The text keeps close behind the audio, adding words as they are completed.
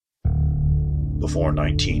Before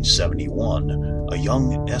 1971, a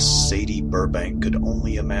young S. Sadie Burbank could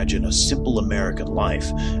only imagine a simple American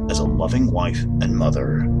life as a loving wife and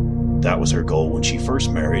mother. That was her goal when she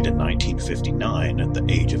first married in 1959 at the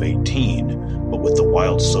age of 18, but with the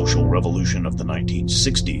wild social revolution of the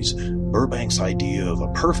 1960s, Burbank's idea of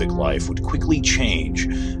a perfect life would quickly change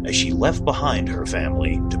as she left behind her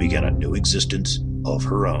family to begin a new existence of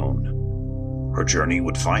her own. Her journey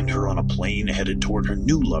would find her on a plane headed toward her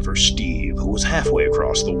new lover, Steve, who was halfway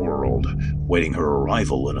across the world, waiting her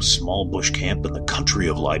arrival in a small bush camp in the country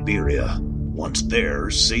of Liberia. Once there,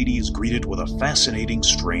 Sadie is greeted with a fascinating,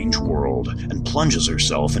 strange world and plunges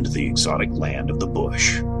herself into the exotic land of the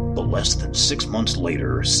bush. But less than 6 months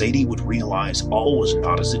later, Sadie would realize all was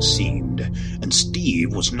not as it seemed, and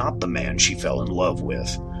Steve was not the man she fell in love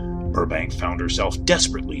with. Burbank found herself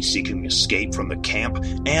desperately seeking escape from the camp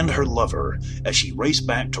and her lover as she raced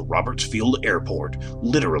back to Roberts Field Airport,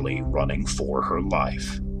 literally running for her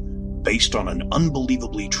life. Based on an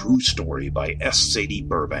unbelievably true story by S. Sadie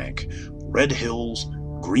Burbank, Red Hills,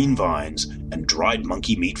 Green Vines, and Dried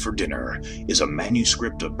Monkey Meat for Dinner is a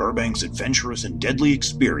manuscript of Burbank's adventurous and deadly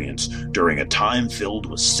experience during a time filled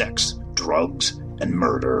with sex, drugs, and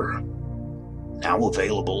murder. Now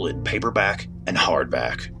available in paperback and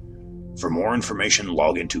hardback. For more information,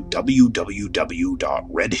 log into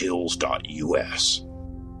www.redhills.us.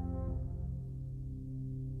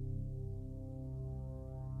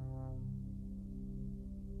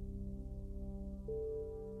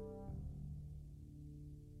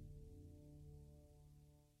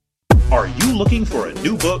 Are you looking for a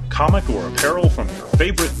new book, comic, or apparel from your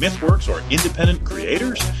favorite MythWorks or independent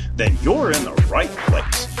creators? Then you're in the right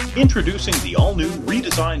place. Introducing the all-new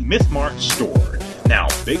redesigned MythMart store. Now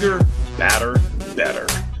bigger, badder, better.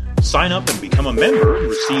 Sign up and become a member and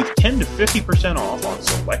receive 10 to 50% off on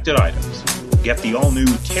selected items. Get the all-new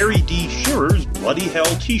Terry D. Shearer's Bloody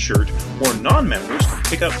Hell t-shirt, or non-members can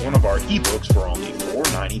pick up one of our ebooks for only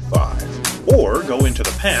 $4.95. Or go into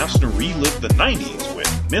the past and relive the 90s with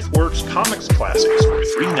MythWorks Comics Classics for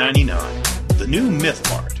 $3.99. The new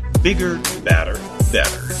MythMart. Bigger, badder,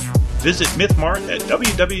 better. Visit MythMart at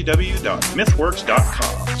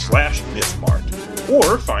www.mythworks.com/MythMart.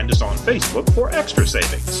 Or find us on Facebook for extra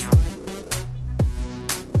savings.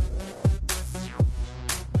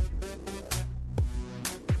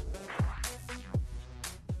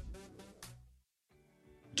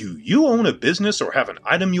 Do you own a business or have an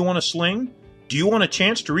item you want to sling? Do you want a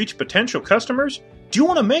chance to reach potential customers? Do you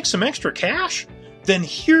want to make some extra cash? Then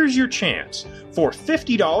here's your chance. For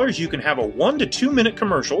 $50, you can have a 1 to 2 minute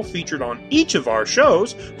commercial featured on each of our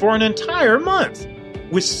shows for an entire month.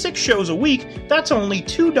 With 6 shows a week, that's only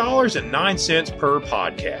 $2.09 per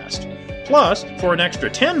podcast. Plus, for an extra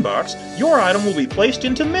 $10, your item will be placed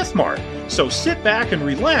into MythMart, so sit back and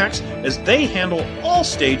relax as they handle all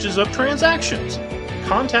stages of transactions.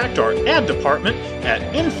 Contact our ad department at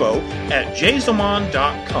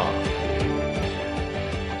info@jzamon.com.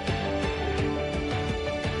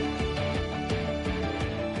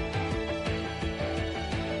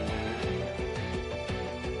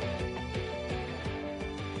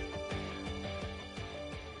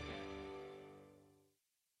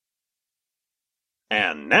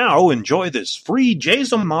 And now enjoy this free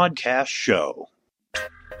Jason Modcast show.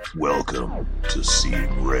 Welcome to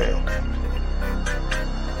Seeing Red.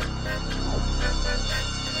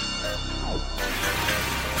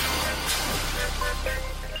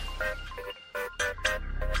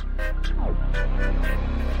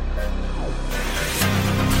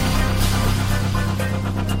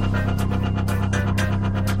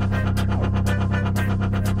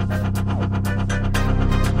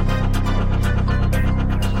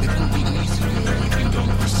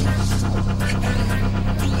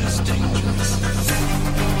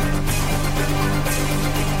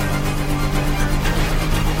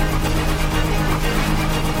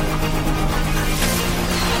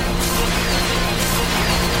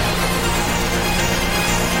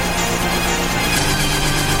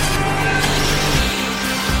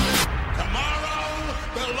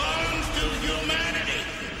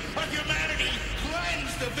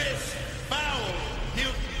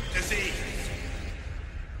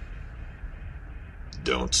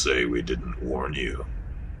 Don't say we didn't warn you.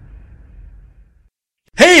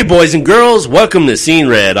 Hey, boys and girls, welcome to Scene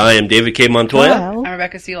Red. I am David K. Montoya. Hello. I'm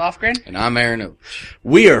Rebecca C. Lofgren. And I'm Aaron Oak.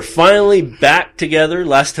 We are finally back together.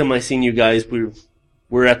 Last time I seen you guys, we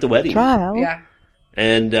were at the wedding. Trial. Yeah.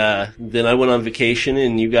 And then I went on vacation,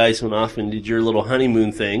 and you guys went off and did your little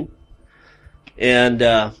honeymoon thing. And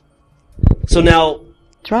so now,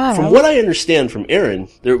 from what I understand from Aaron,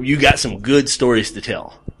 you got some good stories to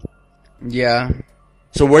tell. Yeah.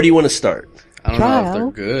 So where do you want to start? I don't know if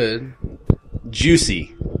they're good.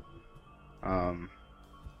 Juicy.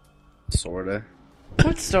 Sorta.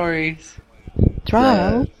 What stories?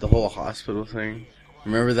 Trial. The whole hospital thing.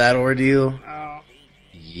 Remember that ordeal? Oh.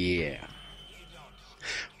 Yeah.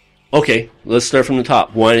 Okay, let's start from the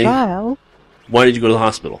top. Why did you go to the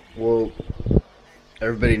hospital? Well,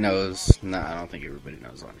 everybody knows. I don't think everybody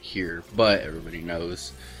knows on here, but everybody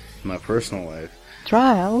knows my personal life.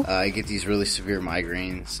 I get these really severe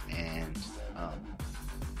migraines, and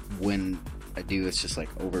when I do, it's just like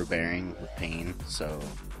overbearing with pain. So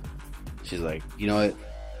she's like, you know what?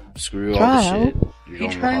 Screw all the shit. He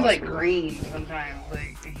turns like green sometimes.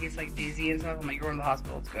 Like he's like dizzy and stuff. I'm like, you're going to the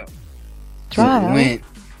hospital. Let's go. So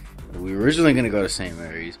we were originally going to go to St.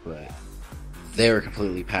 Mary's, but they were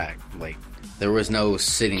completely packed. Like, there was no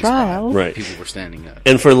sitting spot. Right. People were standing up.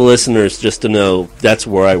 And for the listeners, just to know, that's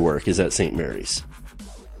where I work, is at St. Mary's.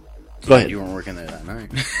 Go ahead. You weren't working there that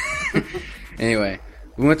night. Anyway,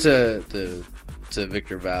 we went to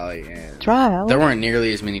Victor Valley, and there weren't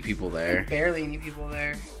nearly as many people there. Barely any people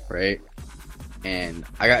there. Right? And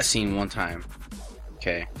I got seen one time.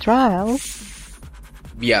 Okay.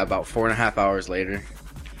 Yeah, about 4.5 hours later.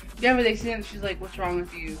 Yeah, but they said, she's like, what's wrong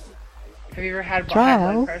with you? Have you ever had high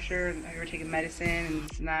blood pressure? And have you ever taken medicine and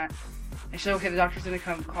this and that? And she's like, okay, the doctor's going to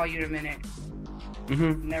come call you in a minute.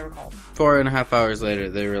 Mm-hmm. Never called. 4.5 hours later,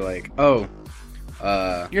 they were like, oh,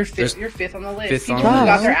 you're fifth on the list. Fifth People on the who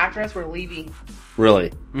got list. there after us were leaving.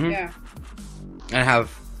 Really? Mm-hmm. Yeah. I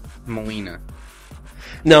have Molina.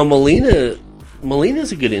 Now,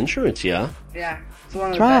 Molina's a good insurance, yeah? Yeah. It's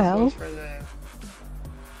one of the best ones for the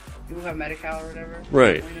people who have Medi-Cal or whatever.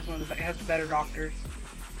 Right. Molina's one of the, it has better doctors.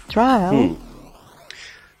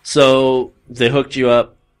 So, they hooked you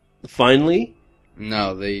up finally?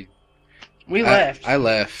 No, We left. I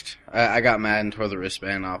left. I got mad and tore the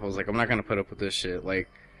wristband off. I was like, I'm not going to put up with this shit. Like,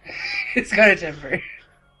 it's kind of temporary.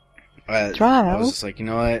 I was just like, you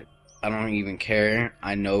know what? I don't even care.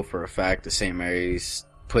 I know for a fact that St. Mary's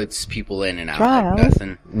puts people in and out like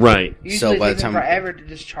nothing. Right. Usually it takes them forever to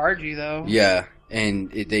discharge you, though. Yeah.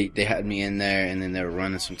 And they had me in there, and then they were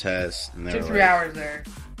running some tests. And they took were 3 hours there.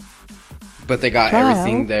 But they got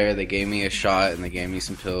everything there. They gave me a shot, and they gave me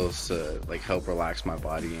some pills to like help relax my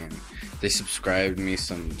body, and they subscribed me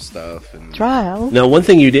some stuff. And Now, one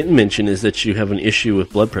thing you didn't mention is that you have an issue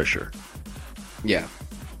with blood pressure. Yeah.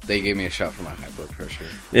 They gave me a shot for my high blood pressure.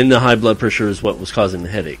 And the high blood pressure is what was causing the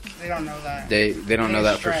headache. They don't know that. They don't know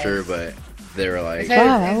that for sure, but they were like... It's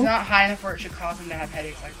not high enough where it should cause them to have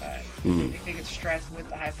headaches like that. They think it's stress with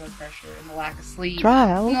the high blood pressure and the lack of sleep,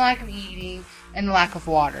 and the lack of eating, and the lack of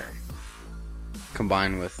water.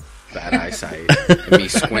 Combined with bad eyesight and me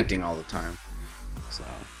squinting all the time. So.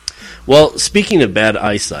 Well, speaking of bad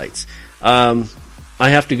eyesight, I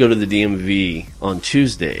have to go to the DMV on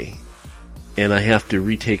Tuesday, and I have to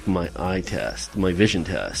retake my eye test, my vision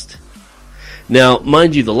test. Now,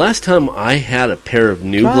 mind you, the last time I had a pair of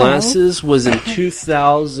new glasses was in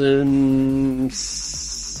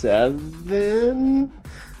 2007.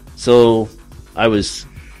 So, I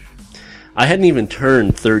hadn't even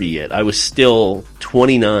turned 30 yet. I was still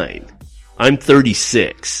 29. I'm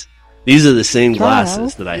 36. These are the same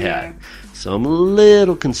glasses that I had. So I'm a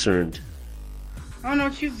little concerned. I don't know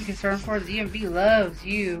what you'd be concerned for. The DMV loves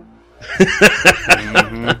you.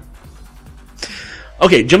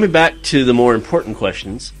 Okay, jumping back to the more important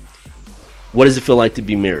questions. What does it feel like to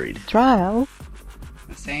be married? The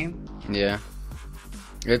same. Yeah.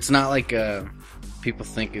 It's not like people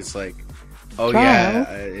think it's like, oh yeah,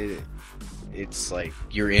 it's like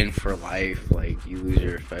you're in for life, like you lose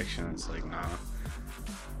your affection. It's like, nah.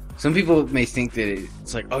 Some people may think that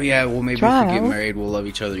it's like, oh yeah, well maybe if we get married we'll love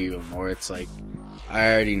each other even more. It's like,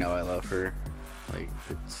 I already know I love her. Like,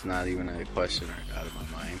 it's not even a question out of my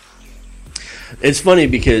mind. It's funny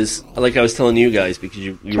because, like I was telling you guys, because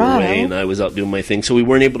you were away and I was out doing my thing, so we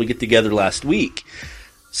weren't able to get together last week.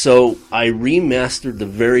 So I remastered the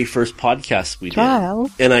very first podcast we did,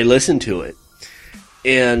 and I listened to it.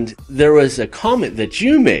 And there was a comment that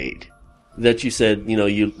you made that you said, you know,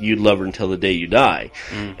 you'd love her until the day you die.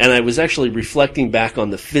 And I was actually reflecting back on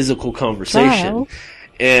the physical conversation,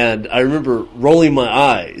 and I remember rolling my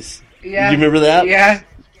eyes. Yeah. Do you remember that? Yeah.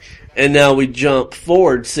 And now we jump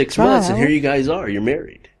forward 6 months, and here you guys are. You're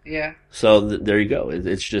married. Yeah. So there you go.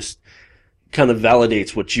 It's just kind of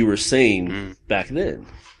validates what you were saying back then.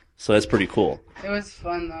 So that's pretty cool. It was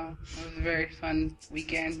fun, though. It was a very fun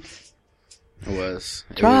weekend. It was.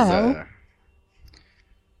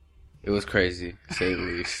 It was crazy, to say the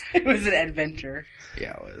least. It was an adventure.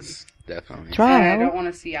 Yeah, it was. Definitely. And I don't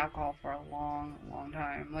want to see alcohol for a long, long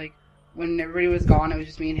time. Like, when everybody was gone, it was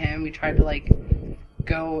just me and him. We tried to, like,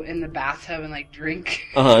 go in the bathtub and like drink.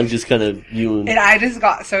 Just kind of you And I just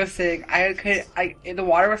got so sick. The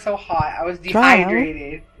water was so hot. I was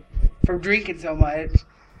dehydrated from drinking so much.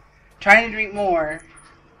 Trying to drink more.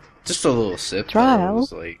 Just a little sip. It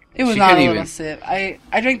was not a little sip. I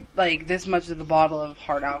drank like this much of the bottle of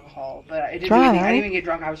hard alcohol, but I didn't even get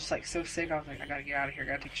drunk. I was just like so sick. I was like, I gotta get out of here. I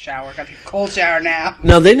gotta take a shower. I gotta take a cold shower now.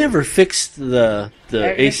 Now they never fixed the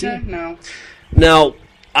AC. No. Now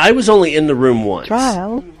I was only in the room once.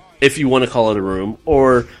 If you want to call it a room,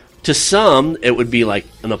 or to some it would be like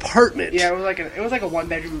an apartment. Yeah, it was like a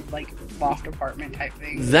 1-bedroom like loft apartment type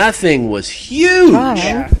thing. That thing was huge.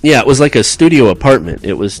 Yeah, it was like a studio apartment.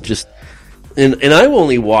 It was just, and I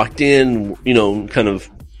only walked in, kind of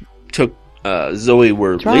took Zoe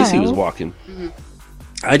where Lacey was walking. Mm-hmm.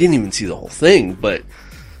 I didn't even see the whole thing, but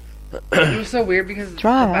it was so weird because the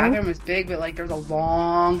bathroom was big, but like there was a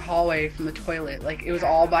long hallway from the toilet. Like it was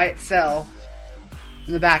all by itself.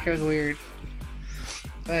 In the back, it was weird,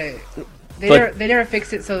 but. They never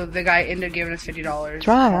fixed it, so the guy ended up giving us $50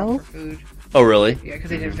 for food. Oh, really? Yeah, because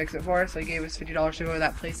they didn't fix it for us, so he gave us $50 to go to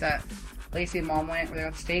that place that Lacey and Mom went, where they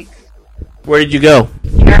got steaks. Where did you go?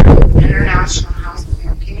 International House of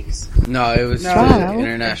Pancakes. No, it was the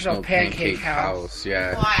International Pancake House.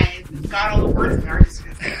 Yeah. Well, I got all the words in ours.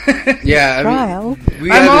 Yeah, I mean, we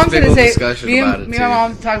my had mom this big old discussion about it, too. Me and my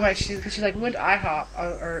mom talking about it, she's like, we went to IHOP,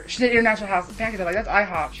 or she said International House of Pancakes. I was like, that's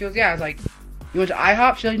IHOP. She goes, yeah. I was like, you went to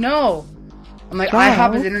IHOP? She's like, no. I'm like,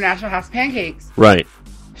 IHOP is International House of Pancakes. Right.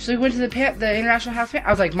 She went to the International House of Pancakes. I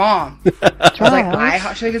was like, Mom. I was like,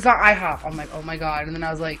 IHOP. She's like, it's not IHOP. I'm like, oh my God. And then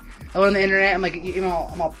I was like, I went on the internet. I'm like,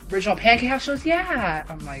 I'm original Pancake House. She goes, yeah.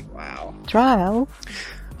 I'm like, wow.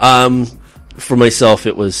 For myself,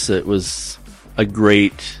 it was a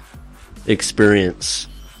great experience.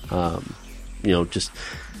 Just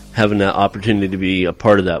having that opportunity to be a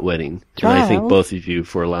part of that wedding. And I thank both of you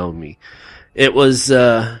for allowing me. It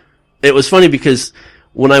was funny because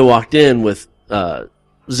when I walked in with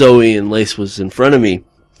Zoe and Lace was in front of me,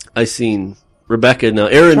 I seen Rebecca. Now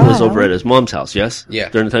Aaron was over at his mom's house, yes? Yeah.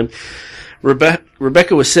 During the time.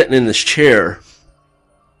 Rebecca was sitting in this chair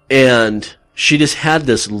and she just had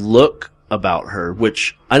this look about her,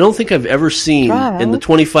 which I don't think I've ever seen in the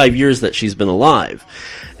 25 years that she's been alive.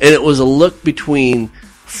 And it was a look between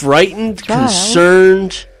frightened,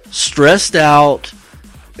 concerned, stressed out,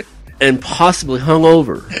 and possibly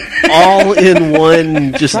hungover, all in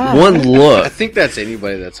one look. I think that's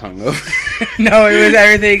anybody that's hungover. No, it was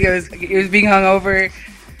everything. It was being hungover,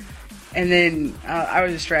 and then I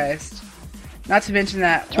was stressed. Not to mention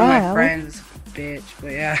that one of my friends, bitch.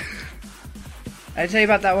 But yeah, I tell you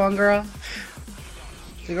about that one girl,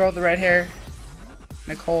 the girl with the red hair,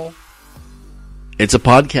 Nicole. It's a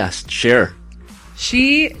podcast. Share.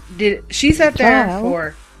 She sat there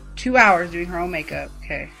for 2 hours doing her own makeup,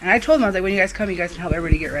 okay. And I told them, I was like, when you guys come, you guys can help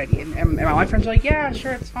everybody get ready. And my friends were like, yeah,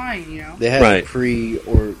 sure, it's fine, They had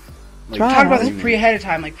talk about this ahead of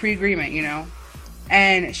time, like pre-agreement,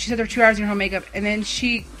 And she sat there 2 hours doing her own makeup, and then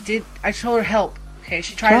I told her help, okay.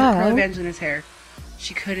 She tried to curl Evangelina's hair.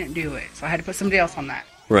 She couldn't do it, so I had to put somebody else on that.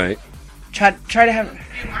 Right. Try to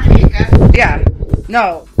have... Yeah.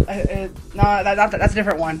 No. No, that's a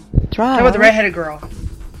different one. Talk about the redheaded girl.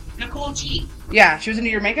 Nicole G. Yeah, she was into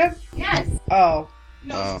your makeup? Yes. Oh.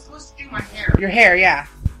 No, she's supposed to do my hair. Your hair, yeah.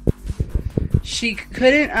 She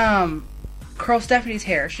couldn't curl Stephanie's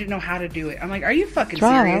hair. She didn't know how to do it. I'm like, are you fucking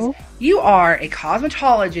serious? You are a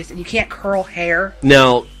cosmetologist and you can't curl hair?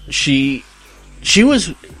 Now, she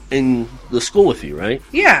was in the school with you, right?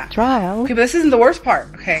 Yeah. Okay, but this isn't the worst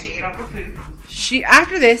part. Okay.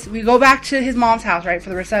 After this, we go back to his mom's house, right, for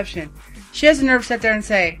the reception. She has the nerve to sit there and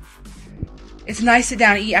say, it's nice to sit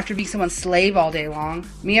down and eat after being someone's slave all day long.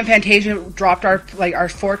 Me and Fantasia dropped our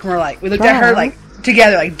fork and we looked at her like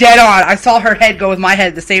together, like dead on. I saw her head go with my head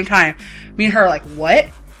at the same time. Me and her like, what?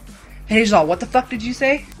 Fantasia's all, what the fuck did you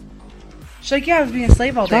say? She's like, yeah, I was being a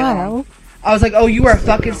slave all day long. I was like, oh, you were a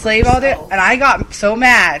fucking slave all day? And I got so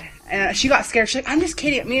mad. And she got scared. She's like, I'm just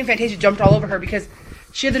kidding. Me and Fantasia jumped all over her because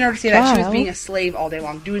she had the nerve to say that she was being a slave all day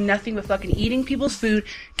long, doing nothing but fucking eating people's food,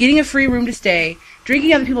 getting a free room to stay,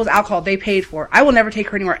 drinking other people's alcohol they paid for. I will never take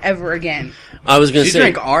her anywhere ever again. I was going to say, she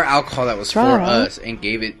drank our alcohol that was for us and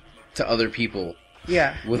gave it to other people.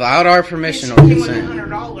 Yeah. Without our permission or consent.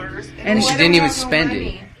 And she didn't even spend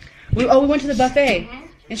it. We went to the buffet,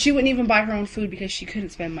 and she wouldn't even buy her own food because she couldn't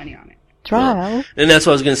spend money on it. And that's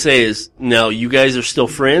what I was going to say is, now you guys are still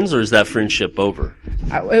friends, or is that friendship over?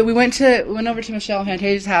 We went over to Michelle and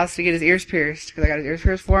Fantasia's house to get his ears pierced, because I got his ears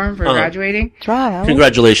pierced for him for graduating.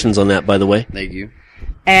 Congratulations on that, by the way. Thank you.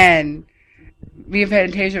 And me and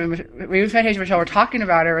Fantasia and Michelle were talking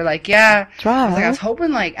about it. We're like, yeah. I was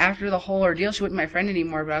hoping, like, after the whole ordeal, she wouldn't be my friend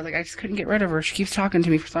anymore. But I was like, I just couldn't get rid of her. She keeps talking to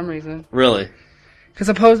me for some reason. Really? Because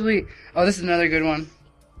supposedly, this is another good one.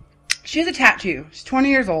 She has a tattoo. She's 20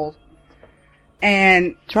 years old.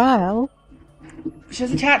 And she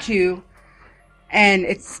has a tattoo, and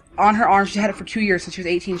it's on her arm. She's had it for 2 years since she was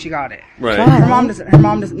 18. She got it. Right. Her mom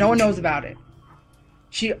doesn't. No one knows about it.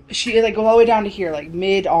 She like goes all the way down to here, like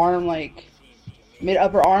mid arm, like mid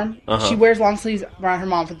upper arm. Uh-huh. She wears long sleeves around her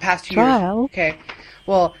mom for the past 2 years. Okay.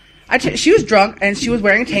 Well, she was drunk and she was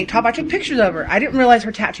wearing a tank top. I took pictures of her. I didn't realize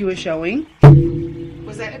her tattoo was showing.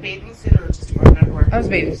 Was that a bathing suit or just wearing underwear? That was a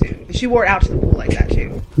bathing suit. She wore it out to the pool like that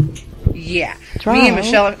too. Yeah. Me and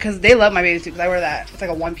Michelle, because they love my bathing suit because I wear that. It's like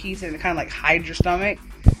a one piece and it kind of like hides your stomach.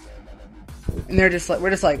 And they're just like,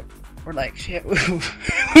 we're like, shit.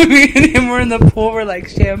 And we're in the pool, we're like,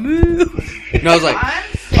 shamu. And I was like,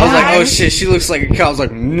 oh shit, she looks like a cow. I was like,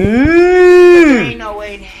 There ain't no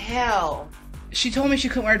way in hell. She told me she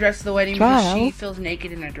couldn't wear a dress to the wedding because she feels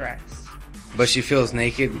naked in a dress. But she feels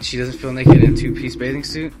naked. She doesn't feel naked in a 2-piece bathing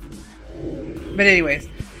suit. But anyways,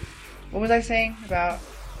 what was I saying about?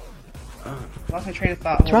 Lost my train of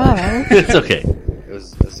thought. It's okay.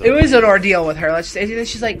 It was an ordeal with her. Let's just say,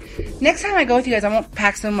 she's like, next time I go with you guys, I won't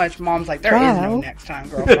pack so much. Mom's like, there is no next time,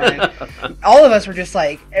 girlfriend. All of us were just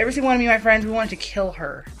like, every single one of me, my friends, we wanted to kill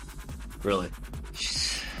her. Really?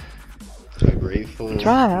 A grateful.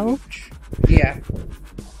 Yeah.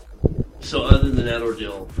 So other than that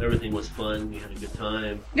ordeal, everything was fun. You had a good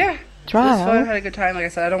time. Yeah. It was fun. I had a good time. Like I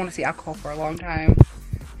said, I don't want to see alcohol for a long time.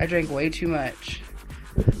 I drank way too much.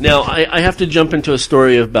 Now, I have to jump into a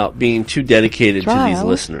story about being too dedicated to these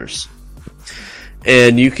listeners.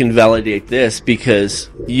 And you can validate this because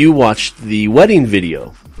you watched the wedding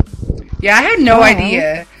video. Yeah, I had no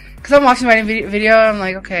idea. Because I'm watching the wedding video, and I'm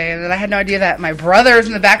like, okay. And then I had no idea that my brother was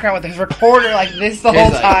in the background with his recorder like this the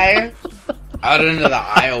whole time. Out into the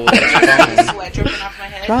aisle with his phone. Sweat dripping off my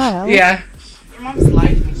head. Yeah. Your mom's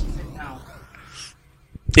lied to me. She said no.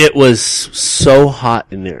 It was so hot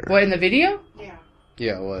in there. What, in the video? Yeah.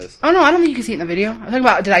 Yeah, it was. Oh, no, I don't think you can see it in the video. I'm talking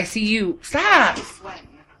about, did I see you? Stop! I'm sweating.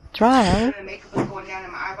 And the makeup was going down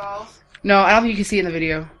in my eyeballs. No, I don't think you can see it in the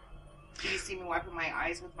video. Did you see me wiping my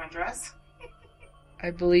eyes with my dress?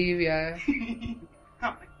 I believe, yeah.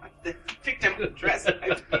 Oh, the victim of the dress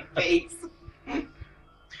wiped my face.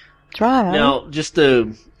 Now, just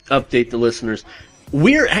to update the listeners,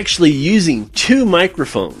 we're actually using 2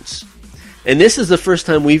 microphones. And this is the first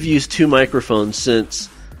time we've used 2 microphones since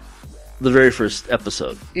the very first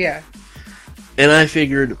episode. Yeah. And I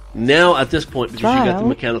figured now at this point, because you got the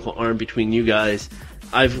mechanical arm between you guys,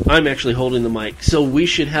 I'm actually holding the mic, so we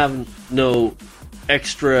should have no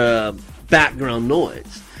extra background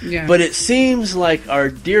noise. Yeah. But it seems like our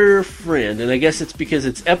dear friend, and I guess it's because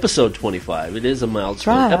it's episode 25, it is a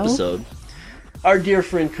milestone episode, our dear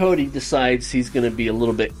friend Cody decides he's going to be a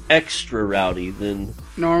little bit extra rowdy than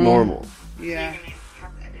normal. Yeah.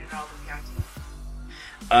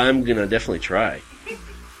 I'm going to definitely try.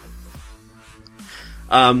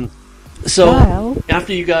 So,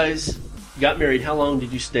 after you guys got married, how long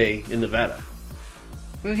did you stay in Nevada?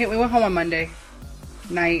 We went home on Monday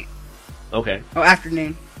night. Okay. Oh,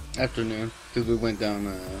 afternoon. Afternoon. Because we went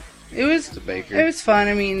down It was to Baker. It was fun.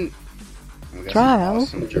 I mean, we got some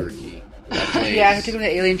awesome jerky. yeah, I took him to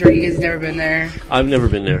Alien Jerky. He's never been there. I've never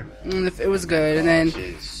been there. It was good. And then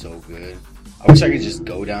shit is so good. I wish I could just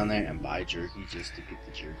go down there and buy jerky just to get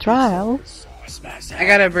the jerky. So I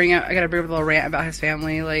gotta bring up a little rant about his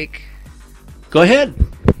family, like Go ahead.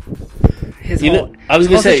 his You know, whole, I was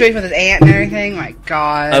whole gonna say- situation with his aunt and everything. My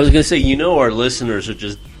God. I was going to say, our listeners are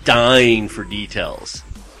just dying for details.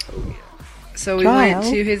 So we went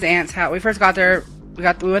to his aunt's house. We first got there.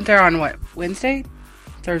 We went there on what? Wednesday?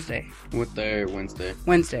 Thursday. Went there Wednesday.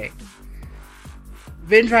 Wednesday.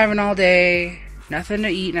 Been driving all day. Nothing to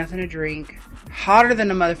eat. Nothing to drink. Hotter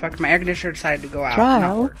than a motherfucker. My air conditioner decided to go out.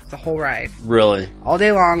 Not work the whole ride. Really? All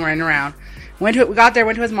day long, running around. We got there.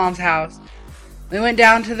 Went to his mom's house. We went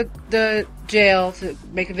down to the jail to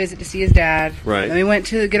make a visit to see his dad. Right. Then we went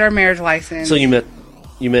to get our marriage license. So you met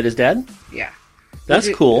his dad? Yeah. That's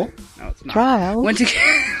cool. No, it's not. Went to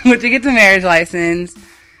get the marriage license.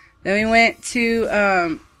 Then we went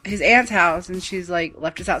to his aunt's house, and she's like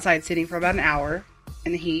left us outside sitting for about an hour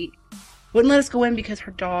in the heat. Wouldn't let us go in because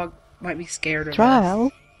her dog might be scared of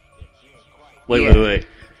us. Wait.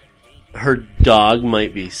 Her dog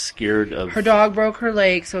might be scared of... Her dog broke her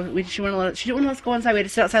leg, so she didn't want to let us go inside. We had to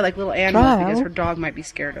sit outside like little animals because her dog might be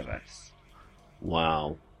scared of us.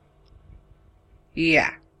 Wow.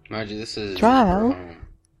 Yeah. Mind you, this is That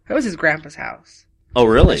was his grandpa's house. Oh,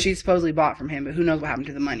 really? that she supposedly bought from him, but who knows what happened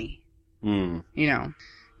to the money. Mm. You know.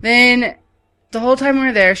 Then, the whole time we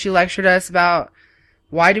were there, she lectured us about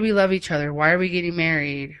why do we love each other? Why are we getting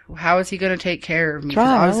married? How is he going to take care of me? Because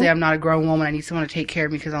obviously I'm not a grown woman. I need someone to take care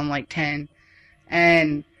of me because I'm like 10.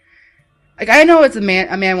 And, like, I know it's a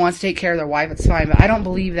man wants to take care of their wife. It's fine. But I don't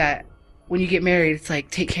believe that when you get married, it's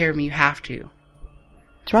like, take care of me. You have to.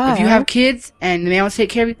 If you have kids and the man wants to take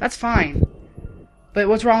care of you, that's fine. But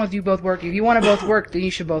what's wrong with you both working? If you want to both work, then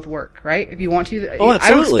you should both work, right? If you want to. Oh, I don't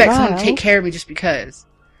absolutely. expect someone to take care of me just because.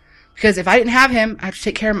 Because if I didn't have him, I have to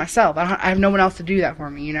take care of myself. I have no one else to do that for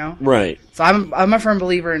me, you know? Right. So I'm a firm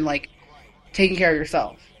believer in, like, taking care of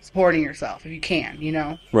yourself, supporting yourself if you can, you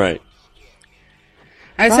know? Right.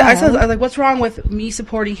 I was like, what's wrong with me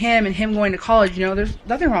supporting him and him going to college? You know, there's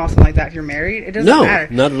nothing wrong with something like that if you're married. It doesn't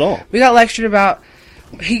matter. No, not at all. We got lectured about,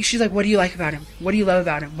 she's like, what do you like about him? What do you love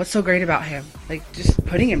about him? What's so great about him? Like, just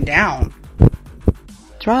putting him down.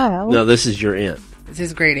 No, this is your aunt. It's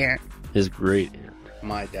his great aunt. His great aunt.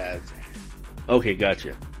 My dad's. Okay,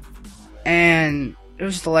 gotcha. And it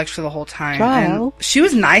was just a lecture the whole time. And she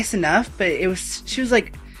was nice enough, but she was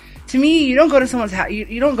like, to me, you don't go to someone's house.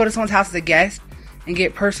 You don't go to someone's house as a guest and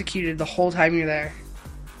get persecuted the whole time you're there.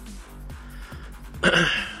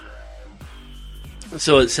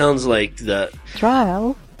 So it sounds like that.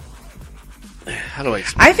 How do I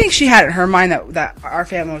explain? I think she had it in her mind that our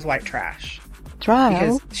family was white trash.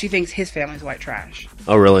 Because she thinks his family's white trash.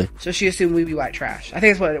 Oh, really? So she assumed we'd be white trash. I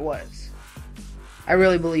think that's what it was. I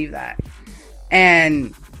really believe that.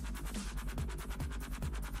 And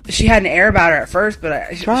she had an air about her at first, but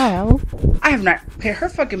I have not. Okay, her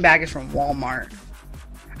fucking bag is from Walmart.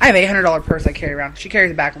 I have $800 purse I carry around. She carries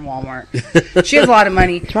a bag from Walmart. She has a lot of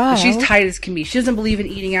money, but she's tight as can be. She doesn't believe in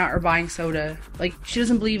eating out or buying soda. Like, she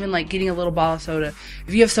doesn't believe in, like, getting a little bottle of soda.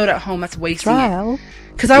 If you have soda at home, that's wasting it.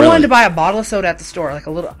 Because I wanted to buy a bottle of soda at the store, like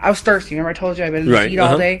a little. I was thirsty. Remember I told you I've been in the heat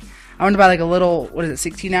all day. I wanted to buy like a little,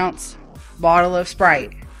 16-ounce bottle of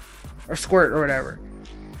Sprite or Squirt or whatever.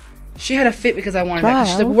 She had a fit because I wanted that.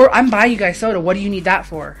 She's like, I'm buying you guys soda. What do you need that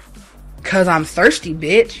for? Because I'm thirsty,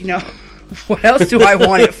 bitch. You know, what else do I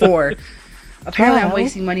want it for? Apparently, I'm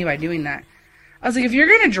wasting money by doing that. I was like, if you're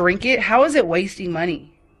gonna drink it, how is it wasting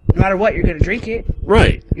money? No matter what, you're gonna drink it.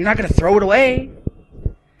 Right. You're not gonna throw it away.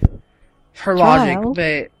 Her logic,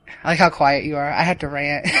 but I like how quiet you are. I had to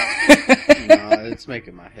rant. No, it's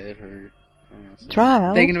making my head hurt.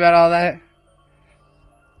 Thinking about all that.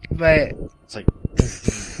 But it's like,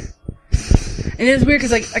 and it was weird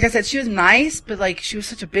because, like I said, she was nice, but like she was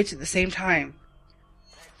such a bitch at the same time.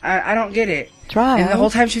 I don't get it. And the whole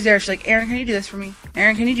time she was there, she's like, "Aaron, can you do this for me?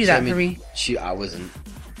 Aaron, can you do that for me?" I wasn't,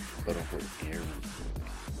 quote unquote, Aaron.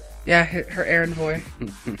 Yeah, her errand boy.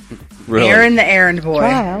 really? Aaron the errand boy.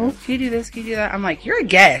 Can you do this? Can you do that? I'm like, you're a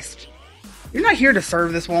guest. You're not here to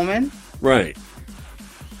serve this woman. Right.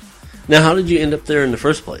 Now, how did you end up there in the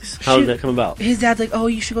first place? How did that come about? His dad's like, oh,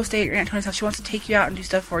 you should go stay at your Aunt Tony's house. She wants to take you out and do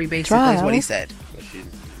stuff for you, basically, is what he said. But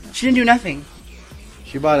she didn't do nothing.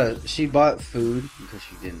 She bought food because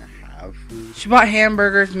she didn't have food. She bought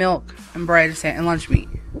hamburgers, milk, and bread and lunch meat.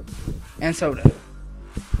 And soda.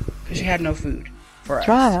 Because she had no food for us.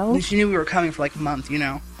 At least she knew we were coming for like a month, you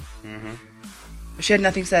know. Mm-hmm. But she had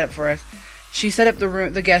nothing set up for us. She set up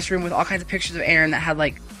the guest room with all kinds of pictures of Aaron that had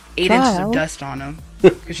like 8 inches of dust on them.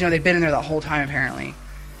 Because, you know, they've been in there the whole time, apparently.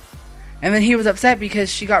 And then he was upset because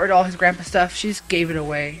she got rid of all his grandpa stuff. She just gave it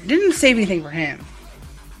away. Didn't save anything for him.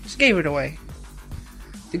 Just gave it away.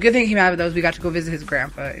 The good thing came out of it, though, is we got to go visit his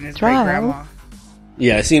grandpa and his great-grandma.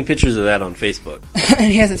 Yeah, I seen pictures of that on Facebook.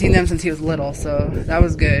 And he hasn't seen them since he was little, so that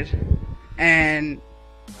was good. And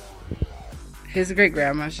his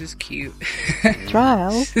great-grandma's just cute.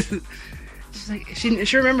 She's like,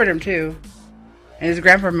 she remembered him, too. And his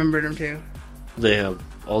grandpa remembered him, too. They have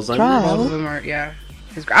Alzheimer's? Both of them are, yeah.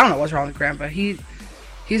 I don't know what's wrong with Grandpa. He's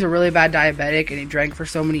a really bad diabetic, and he drank for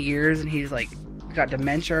so many years, and he's like got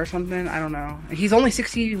dementia or something. I don't know. And he's only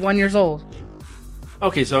 61 years old.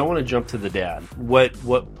 Okay, so I want to jump to the dad. What?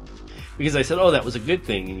 Because I said, oh, that was a good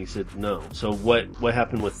thing, and you said no. So what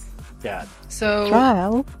happened with Dad?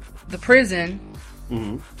 So the prison,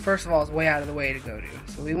 first of all, is way out of the way to go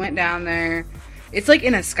to. So we went down there. It's like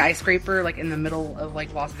in a skyscraper, like in the middle of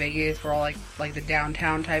like Las Vegas, where all like the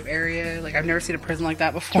downtown type area. Like I've never seen a prison like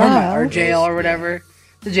that before, or jail or whatever.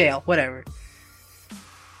 The jail, whatever.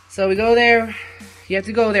 So we go there. You have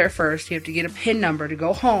to go there first. You have to get a PIN number to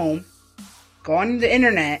go home. Go on the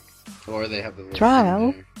internet. Or they have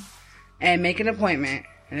the and make an appointment,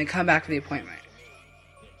 and then come back for the appointment.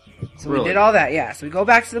 So Really? we did all that, yeah. So we go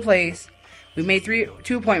back to the place. We made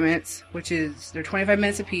 2 appointments, which is they're 25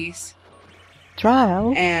 minutes apiece.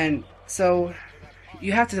 And so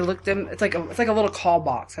You have to look them. It's like a little call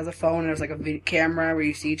box. It has a phone and there's like a camera where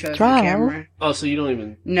you see each other through the camera. Oh, so you don't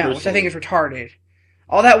even... No, which I think is retarded.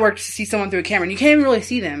 All that work to see someone through a camera, and you can't even really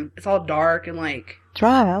see them. It's all dark and like...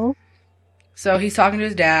 Trial. So he's talking to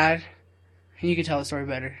his dad, and you can tell the story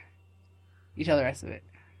better. You tell the rest of it.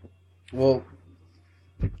 Well,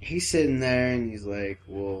 he's sitting there and he's like,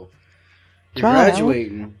 well, you're Trial.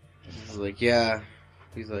 graduating. He's like, yeah.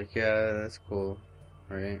 He's like, yeah, that's cool.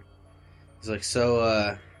 Right? He's like,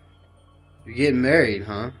 so, you're getting married,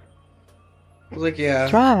 huh? I was like, yeah.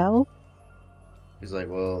 Trial. He's like,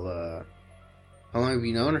 well, how long have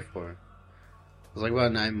you known her for? I was like,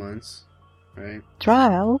 about 9 months. Right?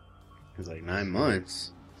 Trial. He's like, 9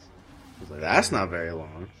 months? I was like, that's not very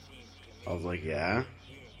long. I was like, yeah.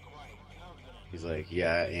 He's like,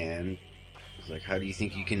 yeah, and he's like, how do you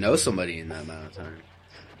think you can know somebody in that amount of time?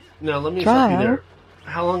 Now, let me stop you there.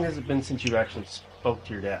 How long has it been since you actually spoke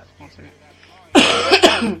to your dad?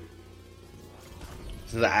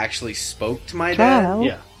 Since I actually spoke to my Trial. dad?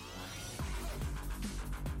 Yeah.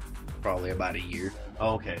 Probably about a year.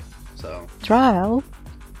 Oh, okay. So, Trial.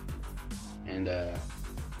 and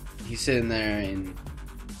he's sitting there and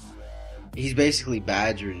he's basically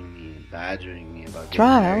badgering me about getting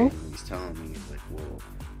Trial. married. And he's telling me, he's like, well,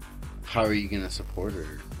 how are you going to support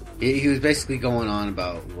her? He was basically going on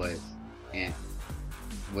about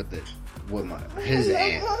his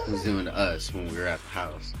aunt was doing to us when we were at the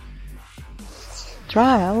house.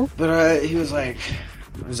 Trial. But he was like,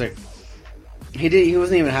 he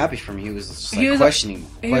wasn't even happy for me. He was just like questioning.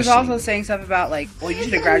 He was also saying stuff about like, well, you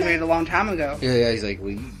should have graduated a long time ago. Yeah. He's like,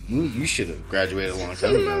 well, you should have graduated a long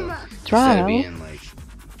time ago. Instead Trial. of being like,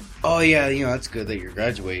 oh yeah, that's good that you're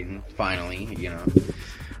graduating finally.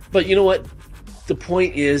 But you know what? The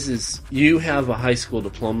point is you have a high school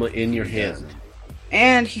diploma in your hand.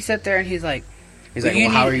 And he sat there and he's like, well,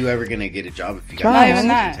 how are you ever gonna get a job if you got Not even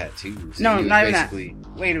that. tattoos? No, And he not was even that. basically-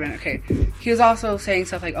 Wait a minute, okay. He was also saying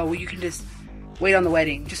stuff like, oh, well, you can just wait on the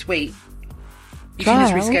wedding. Just wait. You can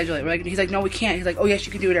just Trial. reschedule it. Like, he's like, no, we can't. He's like, oh, yes,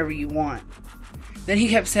 you can do whatever you want. Then he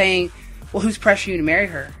kept saying, well, who's pressuring you to marry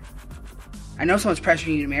her? I know someone's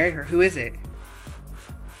pressuring you to marry her. Who is it?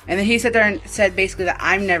 And then he sat there and said basically that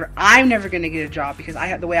I'm never going to get a job because I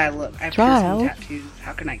have the way I look. I have Trial. piercing tattoos.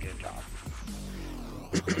 How can I get a job?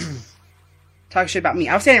 Talk shit about me.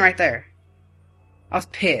 I was standing right there. I was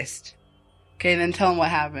pissed. Okay, then tell him what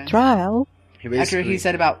happened. Trial. After he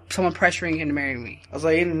said about someone pressuring him to marry me. I was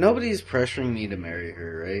like, nobody's pressuring me to marry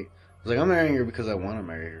her, right? I was like, I'm marrying her because I want to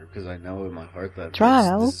marry her, because I know in my heart that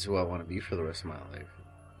Trial. this is who I want to be for the rest of my life.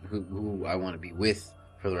 Who I want to be with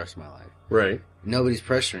for the rest of my life. Right. Nobody's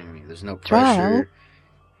pressuring me. There's no Trial. pressure.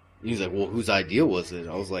 He's like, well, whose idea was it?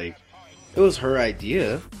 I was like, it was her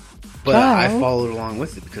idea, but I Trial. followed along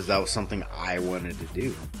with it because that was something I wanted to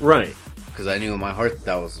do. Right. Because I knew in my heart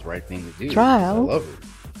that was the right thing to do. Trial. I love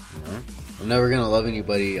her. I'm never going to love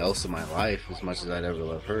anybody else in my life as much as I'd ever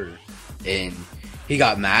love her. And he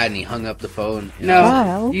got mad and he hung up the phone. And No,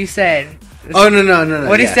 Trial. you said. Oh, no.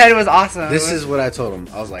 What he yeah. said was awesome. This is what I told him.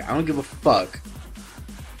 I was like, I don't give a fuck.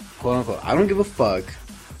 Quote unquote. I don't give a fuck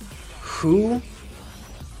who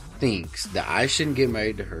thinks that I shouldn't get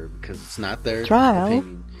married to her because it's not their Trial.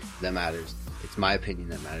 opinion that matters. It's my opinion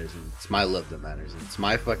that matters, and it's my love that matters, and it's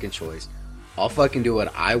my fucking choice. I'll fucking do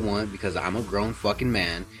what I want because I'm a grown fucking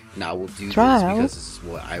man, and I will do Trial. this because this is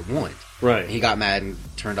what I want. Right. And he got mad and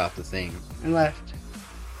turned off the thing. And left.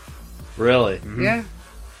 Really? Mm-hmm. Yeah.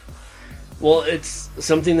 Well, it's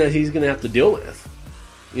something that he's going to have to deal with.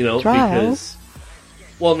 Trial. Because,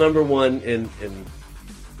 well, number one, and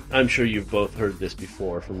I'm sure you've both heard this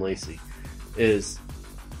before from Lacey, is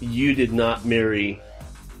you did not marry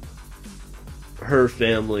her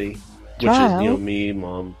family, which Trial. is, me,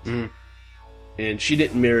 mom, Mhm. and she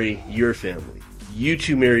didn't marry your family. You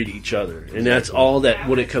two married each other, and that's all that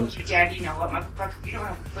when it comes. Dad, you know what, motherfucker? You don't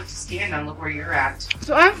have a foot to stand on. Look where you're at.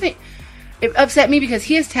 So I'm thinking, it upset me because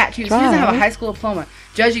he has tattoos. He doesn't have a Trial. high school diploma.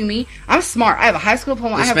 Judging me, I'm smart. I have a high school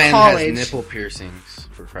diploma. This I have man college. has nipple piercings,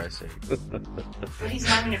 for Christ's sake. But he's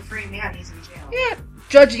not even a free man. He's in jail. Yeah,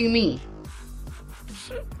 judging me.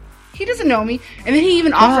 He doesn't know me. And then he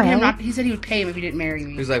even offered him not. He said he would pay him if he didn't marry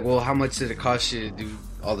me. He's like, well, how much did it cost you to do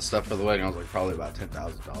all the stuff for the wedding? I was like, probably about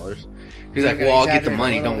 $10,000. He's like, well, I'll get the Exaggerate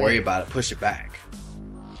money. a little Don't worry bit. about it. Push it back.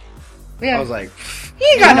 Yeah, I was like, he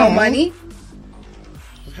ain't got no money.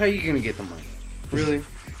 how are you going to get the money? Really?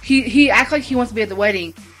 He acts like he wants to be at the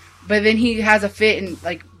wedding, but then he has a fit and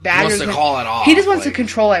like He badgers. wants to him. call it off. He just wants to like-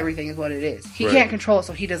 control everything. Is what it is. He Right. can't control it,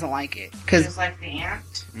 so he doesn't like it. Because Just like the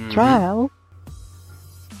aunt. Mhm. Trial.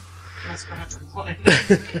 That's That's what I have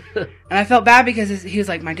to play. And I felt bad because he was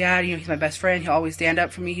like my dad. You know, he's my best friend. He'll always stand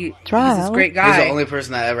up for me. He's this Trial. great He's guy. the only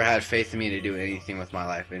person that ever had faith in me to do anything with my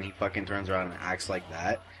life, and he fucking turns around and acts like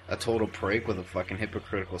that. A total prick with a fucking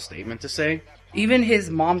hypocritical statement to say. Even his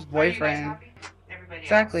mom's boyfriend. Everybody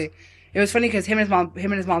Exactly. else. It was funny because him and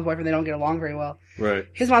his mom's boyfriend, they don't get along very well. Right.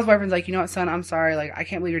 His mom's boyfriend's like, you know what, son, I'm sorry. Like, I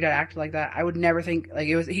can't believe your dad acted like that. I would never think, like,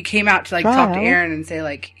 it was, he came out to, like, talk to Trial. Aaron and say,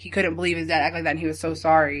 like, he couldn't believe his dad acted like that and he was so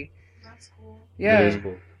sorry. That's cool. That Yeah. is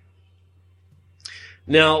cool.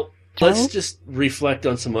 Now, Joe? let's just reflect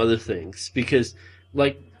on some other things because,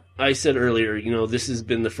 like I said earlier, you know, this has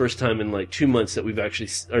been the first time in like 2 months that we've actually,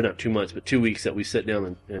 or not 2 months, but 2 weeks that we sat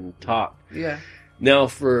down and talked. Yeah. Now,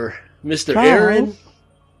 for Mr. Trial. Aaron,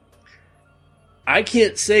 I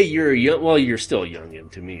can't say you're a young, well, you're still a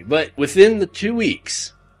youngin' to me, but within the 2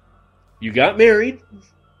 weeks, you got married,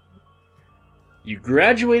 you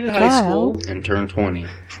graduated high Trial. school, And turned 20.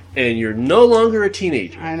 and you're no longer a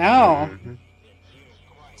teenager. I know.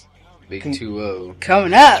 Big 2-0.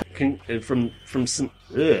 Coming up. From some,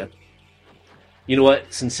 ugh. You know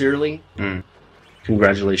what? Sincerely, Mm.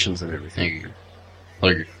 congratulations on everything. Thank you.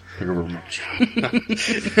 Thank you very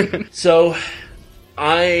much. So,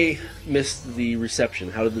 I missed the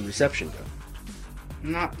reception. How did the reception go?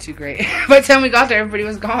 Not too great. By the time we got there, everybody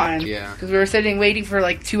was gone. Yeah. Because we were sitting waiting for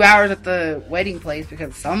like 2 hours at the wedding place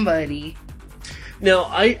because somebody. Now,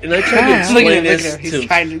 I tried to Look at explain him, look this at him. to He's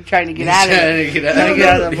trying to get out of it. Trying to get out Trying to get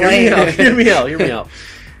out of the hear plane. me out.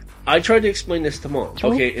 I tried to explain this to Mom.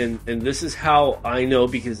 Sure. Okay, and this is how I know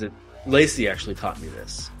because Lacey actually taught me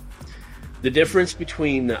this. The difference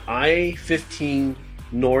between the I-15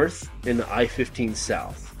 North and the I-15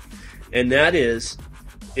 South. And that is,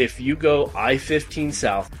 if you go I-15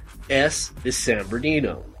 South, S is San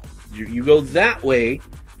Bernardino. You go that way,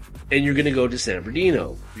 and you're going to go to San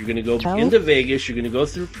Bernardino. You're going to go Oh. into Vegas. You're going to go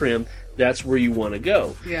through Prim. That's where you want to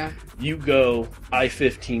go. Yeah. You go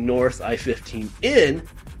I-15 North, I-15 in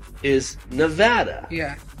is Nevada.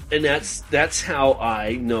 Yeah. And that's how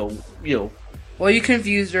I know, you know. Well, you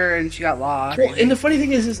confused her and she got lost. Well, and the funny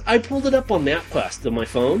thing is I pulled it up on MapQuest on my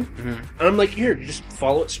phone, and I'm like, here, just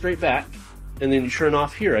follow it straight back, and then you turn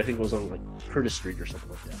off here. I think it was on like Curtis Street or something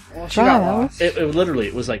like that. Well, she got Trial. lost.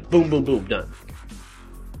 It was like boom, boom, boom, done.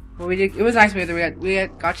 Well, we did. It was nice. We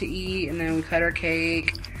got to eat, and then we cut our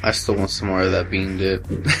cake. I still want some more of that bean dip.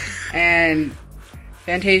 And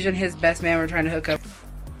Fantasia and his best man were trying to hook up.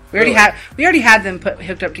 We Really? already had them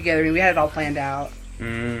hooked up together. I mean, we had it all planned out.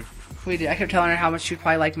 Mm. We did. I kept telling her how much she'd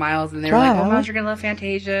probably like Miles, and they were like, Trial. "Oh, Miles, you're gonna love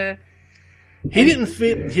Fantasia." He didn't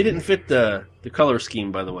fit the color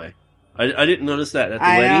scheme, by the way. I didn't notice that at the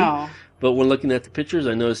I wedding, know. but when looking at the pictures,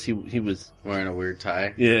 I noticed he was Wearing a weird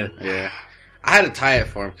tie. yeah. Yeah. I had to tie it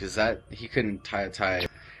for him because he couldn't tie a tie.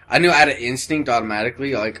 I knew I had an instinct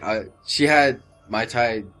automatically. Like she had my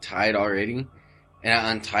tie tied already, and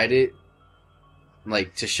I untied it,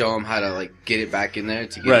 like to show him how to like get it back in there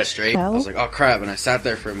to get Right. it straight. I was like, oh crap! And I sat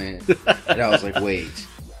there for a minute, and I was like, wait.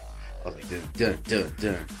 I was like, dun, dun, dun,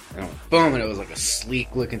 dun. And I went, boom, and it was like a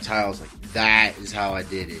sleek looking tie. I was like, that is how I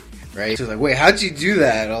did it. Right? She was like, wait, how'd you do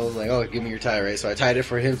that? And I was like, oh, give me your tie, right? So I tied it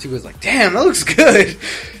for him too. He was like, damn, that looks good.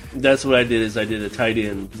 That's what I did. Is I did a tied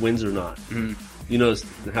in Windsor knot. Mhm. You notice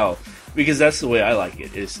how because that's the way I like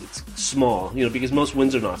it. It's small. You know, because most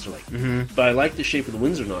Windsor knots are like. Mm-hmm. But I like the shape of the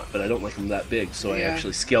Windsor knot, but I don't like them that big. So I Yeah.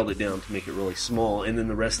 actually scaled it down to make it really small, and then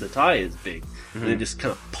the rest of the tie is big, and it just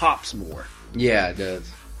kind of pops more. Yeah, it does.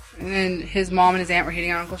 And then his mom and his aunt were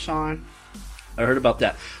hitting on Uncle Sean. I heard about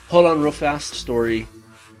that. Hold on, real fast. Story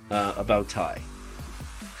about tie.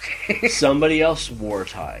 Somebody else wore a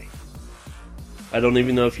tie. I don't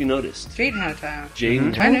even know if you noticed. Jaden had a tie on.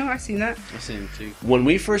 Jaden. I know. I seen that. I seen him too. When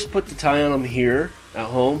we first put the tie on him here at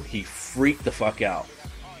home, he freaked the fuck out.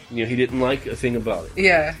 You know, he didn't like a thing about it.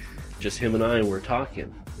 Yeah. Just him and I were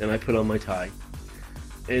talking, and I put on my tie.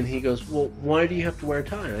 And he goes, well, why do you have to wear a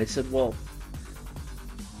tie? And I said, well,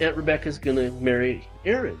 Aunt Rebecca's going to marry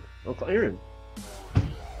Aaron, Uncle Aaron.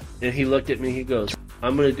 And he looked at me, he goes,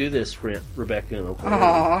 I'm going to do this for Aunt Rebecca and Uncle Aaron.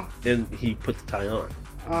 Aw. And he put the tie on.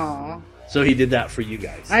 Aw. So he did that for you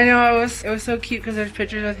guys. I know it was so cute because there's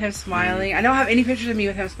pictures of him smiling. I don't have any pictures of me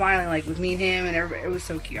with him smiling, like with me and him, and everybody. It was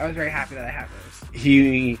so cute. I was very happy that I have those.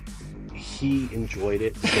 He enjoyed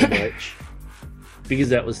it so much. Because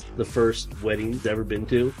that was the first wedding he's ever been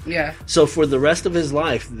to. Yeah. So for the rest of his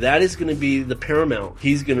life, that is going to be the paramount.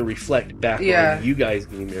 He's going to reflect back Yeah. on you guys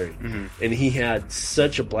getting married. And he had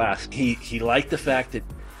such a blast. He liked the fact that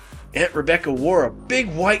Aunt Rebecca wore a big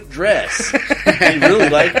white dress. He really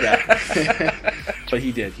liked that. But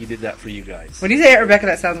he did. He did that for you guys. When you say Aunt Rebecca,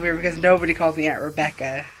 that sounds weird because nobody calls me Aunt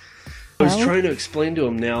Rebecca. I was Well. trying to explain to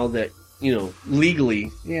him now that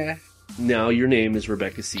legally, Yeah. now your name is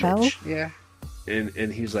Rebecca Seelitch. Yeah.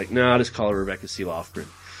 And he was like, no, I'll just call her Rebecca C. Lofgren.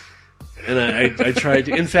 And I tried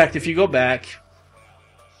to. In fact, if you go back,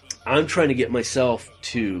 I'm trying to get myself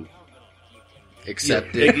to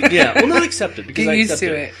Accept it. Yeah, well, not accept it because Get I used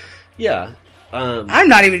accept to it. Yeah. I'm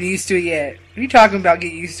not even used to it yet. What are you talking about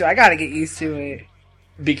get used to it? I gotta get used to it.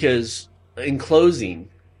 Because in closing,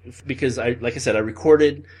 because like I said, I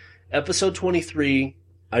recorded episode 23.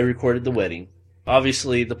 I recorded the wedding.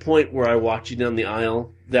 Obviously, the point where I walked you down the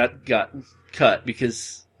aisle, that got cut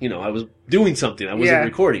because, I was doing something. I wasn't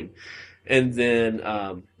recording. And then,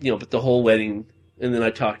 but the whole wedding, and then I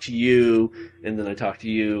talked to you, and then I talked to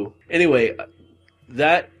you. Anyway,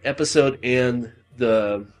 that episode and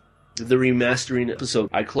the remastering episode,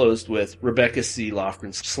 I closed with Rebecca C. Lofgren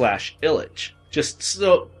 / Illich. Just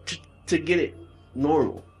so, to get it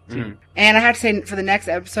normal. Mm-hmm. And I have to say, for the next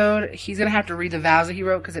episode, he's going to have to read the vows that he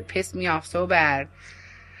wrote because it pissed me off so bad.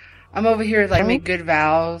 I'm over here, make good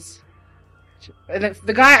vows. And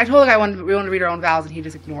the guy, I told the guy we wanted to read our own vows, and he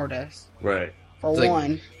just ignored us. Right. For It's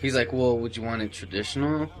one. He's like, well, would you want it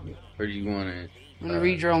traditional? Or do you want it... I'm going to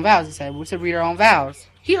read your own vows, he said. We said read our own vows.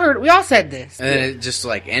 He heard, we all said this. And then it just,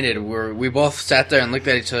 ended. We both sat there and looked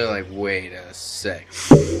at each other like, wait a sec.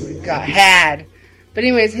 Got had. But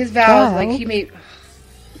anyways, his vows, he made...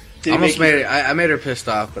 I made her pissed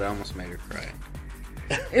off, but I almost made her cry.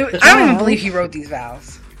 I don't even believe he wrote these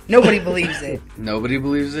vows. Nobody believes it. Nobody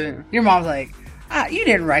believes it? Your mom's like, you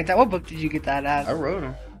didn't write that. What book did you get that at? I wrote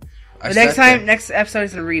them. The next episode,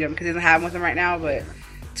 he's going to read them because he doesn't have them with him right now, but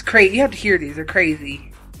it's crazy. You have to hear these. They're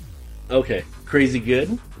crazy. Okay. Crazy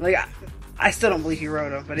good? I still don't believe he wrote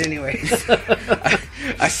them, but anyways.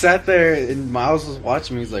 I sat there and Miles was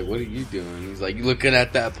watching me. He's like, what are you doing? He's like, you looking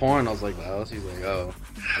at that porn? I was like, Miles? He's like, oh,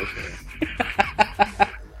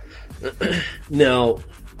 okay. Now,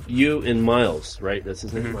 you and Miles, right? That's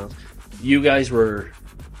his name, Miles. You guys were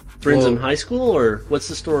friends in high school, or what's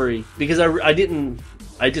the story? Because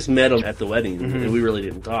I just met him at the wedding, and we really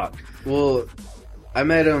didn't talk. Well, I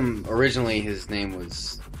met him, originally his name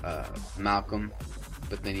was Malcolm,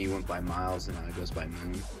 but then he went by Miles, and now he goes by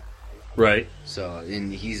Moon. Right. So,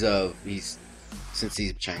 and since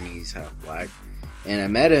he's Chinese, half black. And I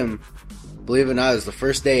met him, believe it or not, it was the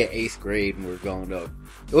first day of 8th grade, and we were going up.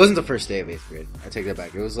 It wasn't the first day of 8th grade. I take that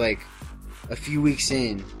back. It was a few weeks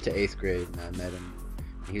in to 8th grade, and I met him.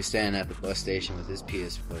 He was standing at the bus station with his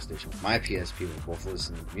bus station with my PSP. We were both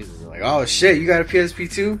listening to music. We were like, oh shit, you got a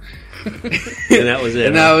PSP too? And that was it.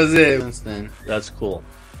 And that was it. Since then. That's cool.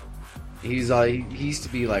 He used to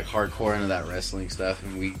be hardcore into that wrestling stuff,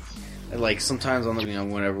 and we sometimes on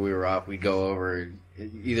whenever we were off, we'd go over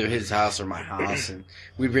either his house or my house, and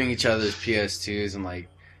we'd bring each other's PS2s and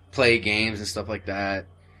play games and stuff like that.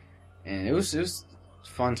 And it was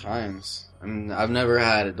fun times. I mean, I've never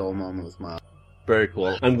had a dull moment with Miles. Very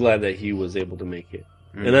cool. I'm glad that he was able to make it.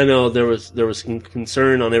 And I know there was some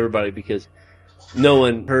concern on everybody because no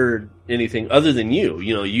one heard anything other than you.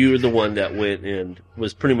 You're the one that went and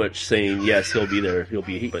was pretty much saying, yes, he'll be there,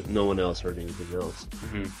 but no one else heard anything else.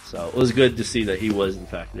 Mm-hmm. So it was good to see that he was, in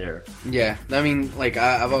fact, there. Yeah. I mean,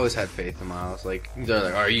 I've always had faith in Miles. They're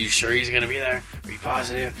like, are you sure he's going to be there? Are you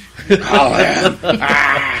positive? Oh,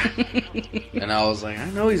 yeah. And I was like, I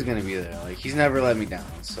know he's going to be there. He's never let me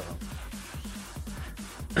down, so...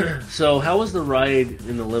 So, how was the ride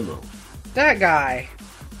in the limo? That guy.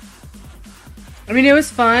 I mean, it was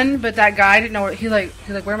fun, but that guy didn't know where... He's like,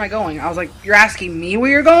 where am I going? I was like, you're asking me where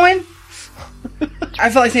you're going? I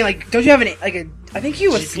felt like saying, don't you have I think he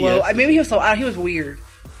was GPS. slow. Maybe he was slow. He was weird.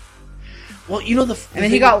 Well, And then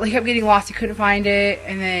he kept getting lost. He couldn't find it,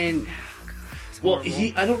 and then... Well,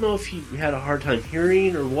 I don't know if he had a hard time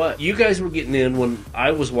hearing or what. You guys were getting in when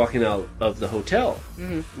I was walking out of the hotel,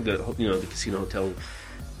 the casino hotel,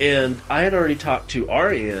 and I had already talked to our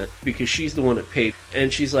aunt because she's the one that paid,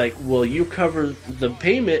 and she's like, "Well, you cover the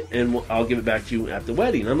payment, and I'll give it back to you at the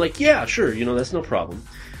wedding." I'm like, "Yeah, sure, that's no problem."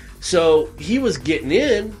 So he was getting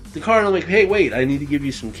in the car, and I'm like, "Hey, wait, I need to give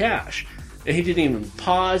you some cash." And he didn't even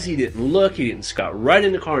pause, he didn't look, he didn't got right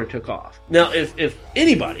in the car and took off. Now,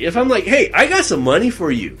 if I'm like, hey, I got some money for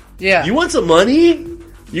you. Yeah. You want some money?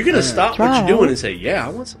 You're going to stop what you're doing and say, yeah, I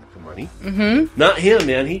want some money. Mm-hmm. Not him,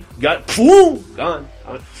 man. He got, gone.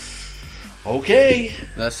 Okay.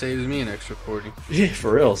 That saves me an extra 40. Yeah,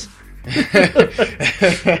 for reals.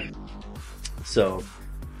 So,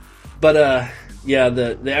 but, yeah,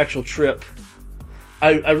 the actual trip,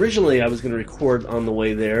 originally I was going to record on the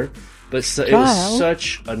way there, but it was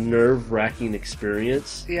such a nerve-wracking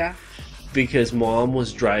experience. Yeah. Because Mom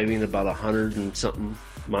was driving about 100 and something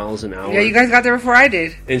miles an hour. Yeah, you guys got there before I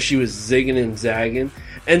did. And she was zigging and zagging.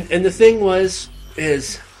 And the thing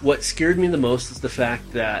is what scared me the most is the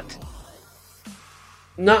fact that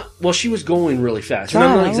she was going really fast. And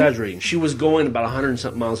I'm not exaggerating. She was going about 100 and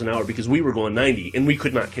something miles an hour because we were going 90 and we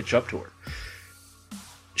could not catch up to her.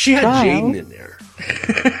 She had Jaden in there.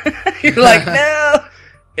 You're like, no.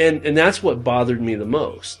 And that's what bothered me the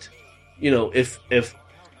most. You know, if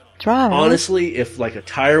honestly, if like a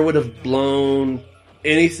tire would have blown,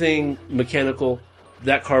 anything mechanical,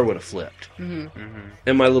 that car would have flipped. And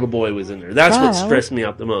my little boy was in there. That's what stressed me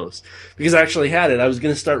out the most. Because I actually had it. I was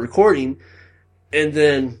going to start recording, and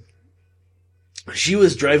then she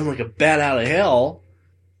was driving like a bat out of hell.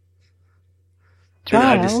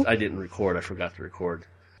 And I didn't record. I forgot to record.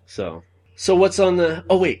 So what's on the...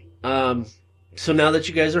 Oh, wait. So now that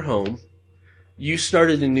you guys are home, you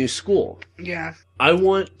started a new school. Yeah. I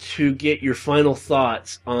want to get your final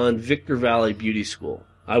thoughts on Victor Valley Beauty School.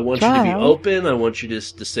 I want you to be open. I want you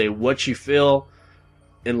just to say what you feel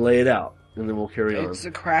and lay it out. And then we'll carry on. It's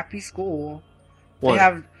a crappy school. Why? They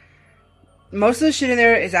have... Most of the shit in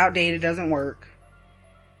there is outdated, doesn't work.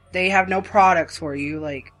 They have no products for you.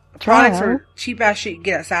 Like, products are cheap-ass shit you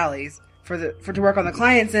get at Sally's to work on the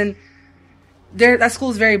clients, and that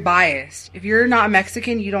school is very biased. If you're not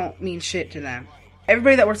Mexican, you don't mean shit to them.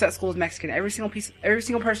 Everybody that works at school is Mexican. Every single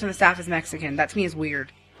person on the staff is Mexican. That to me is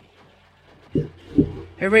weird.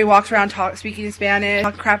 Everybody walks around speaking in Spanish,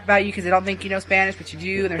 talk crap about you because they don't think you know Spanish, but you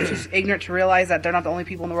do, and they're just ignorant to realize that they're not the only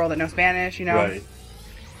people in the world that know Spanish, you know? Right.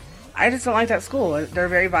 I just don't like that school. They're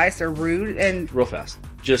very biased, they're rude, and... Real fast.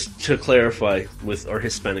 Just to clarify with our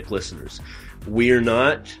Hispanic listeners, we are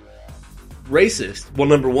not racist. Well,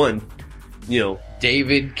 number one, you know...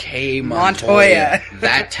 David K. Montoya.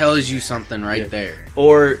 That tells you something right there.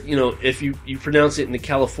 Or, you know, if you pronounce it in the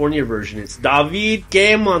California version, it's David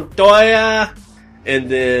K. Montoya. And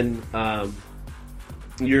then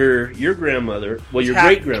your grandmother, well, your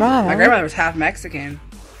great-grandmother. My grandmother was half Mexican.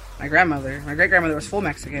 My great-grandmother was full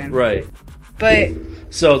Mexican. Right. But...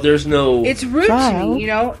 So there's no... It's rude to me, you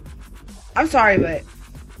know? I'm sorry, but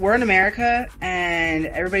we're in America, and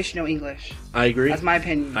everybody should know English. I agree. That's my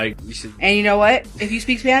opinion. should... And you know what? If you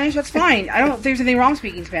speak Spanish, that's fine. I don't think there's anything wrong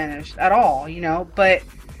speaking Spanish at all, you know? But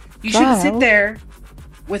you shouldn't sit there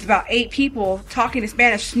with about 8 people talking in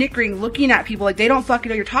Spanish, snickering, looking at people like they don't fucking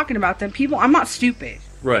know you're talking about them. People, I'm not stupid.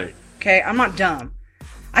 Right. Okay? I'm not dumb.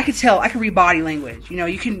 I can tell. I can read body language. You know,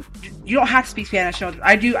 you don't have to speak Spanish.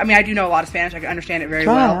 I do know a lot of Spanish. I can understand it very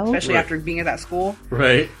well, especially after being at that school.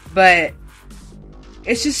 Right. But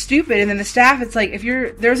it's just stupid. And then the staff, it's like,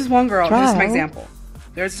 there's this one girl, this is my example.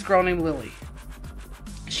 There's this girl named Lily.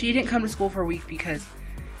 She didn't come to school for a week because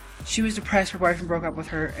she was depressed. Her boyfriend broke up with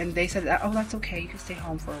her, and they said, oh, that's okay. You can stay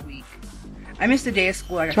home for a week. I missed a day of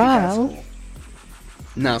school. I got kicked out of school.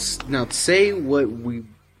 Now, say what we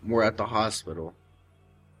were at the hospital.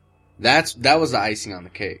 That was the icing on the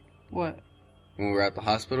cake. What? When we were at the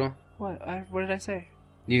hospital? What? What did I say?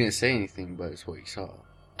 You didn't say anything, but it's what you saw.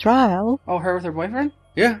 Trial. Oh, her with her boyfriend?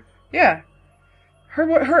 Yeah. Yeah.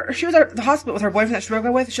 She was at the hospital with her boyfriend that she broke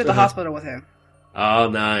up with. She was at the hospital with him. Oh,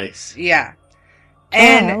 nice. Yeah.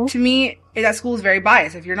 And to me, that school is very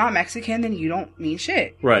biased. If you're not Mexican, then you don't mean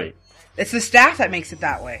shit. Right. It's the staff that makes it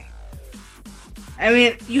that way. I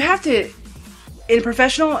mean, you have to... In a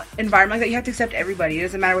professional environment like that, you have to accept everybody. It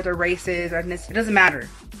doesn't matter what their race is, or ethnicity. It doesn't matter.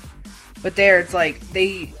 But there, it's like,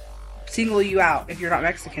 they single you out if you're not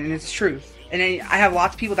Mexican, and it's the truth. And then I have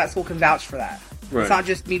lots of people at that school can vouch for that. Right. It's not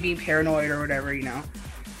just me being paranoid or whatever, you know.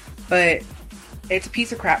 But it's a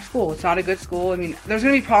piece of crap school. It's not a good school. I mean, there's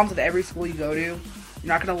going to be problems with every school you go to. You're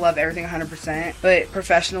not going to love everything 100%. But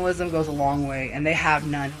professionalism goes a long way, and they have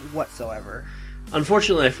none whatsoever.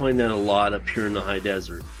 Unfortunately, I find that a lot up here in the high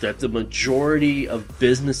desert. That the majority of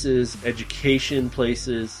businesses, education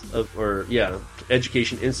places,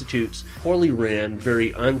 education institutes, poorly ran,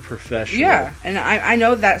 very unprofessional. Yeah, and I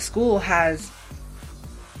know that school has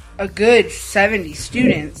a good 70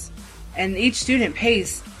 students, and each student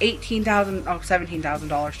pays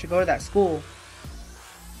 $17,000 to go to that school.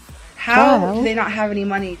 How do they not have any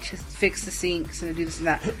money to fix the sinks and to do this and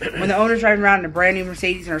that? When the owner's driving around in a brand new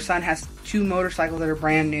Mercedes and her son has 2 motorcycles that are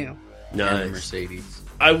brand new. Nice. Mercedes.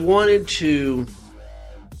 I wanted to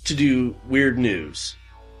do weird news,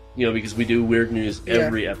 you know, because we do weird news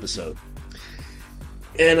every episode.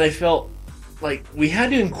 And I felt like we had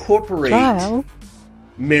to incorporate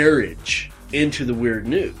marriage into the weird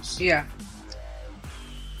news. Yeah.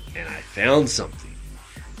 And I found something.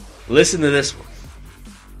 Listen to this one.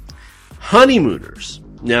 Honeymooners.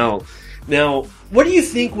 Now, what do you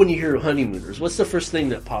think when you hear honeymooners? What's the first thing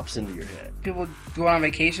that pops into your head? People go on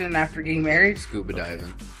vacation after getting married? Scuba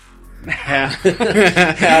diving.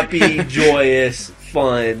 Happy, joyous,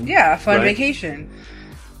 fun. Yeah, a fun Right. vacation.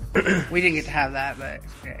 We didn't get to have that, but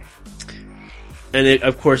okay. And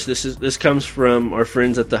of course, this comes from our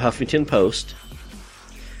friends at the Huffington Post,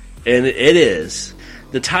 and it is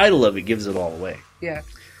the title of it gives it all away. Yeah.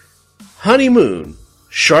 Honeymoon,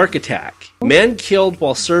 shark attack, man killed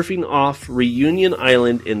while surfing off Reunion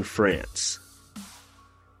Island in France.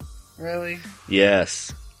 Really?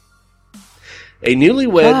 Yes. A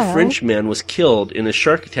newlywed Wow. French man was killed in a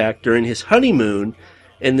shark attack during his honeymoon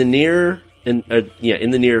in the near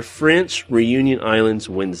French Reunion Islands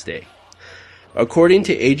Wednesday. According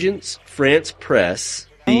to Agence France Presse,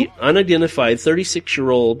 the unidentified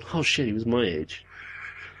 36-year-old, oh shit, he was my age,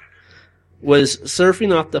 was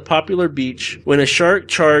surfing off the popular beach when a shark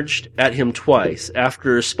charged at him twice.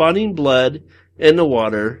 After spotting blood in the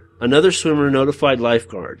water, another swimmer notified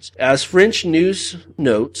lifeguards. As French news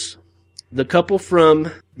notes, the couple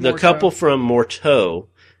from Morteau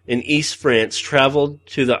in East France traveled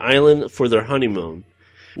to the island for their honeymoon.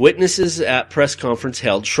 Witnesses at press conference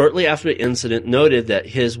held shortly after the incident noted that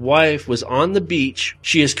his wife was on the beach.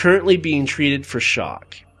 She is currently being treated for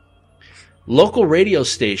shock. Local radio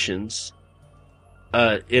stations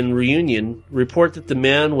in Reunion report that the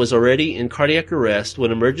man was already in cardiac arrest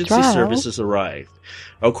when emergency Wow. services arrived.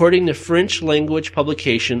 According to French language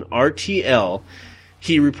publication RTL,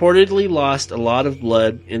 he reportedly lost a lot of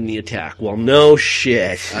blood in the attack. Well, no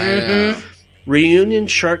shit. Reunion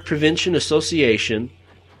Shark Prevention Association.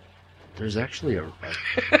 There's actually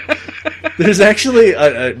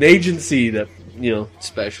an agency that,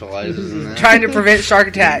 Specializes in that. Trying to prevent shark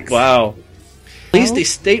attacks. wow. Released a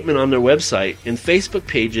statement on their website and Facebook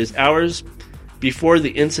pages hours before the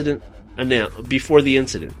incident,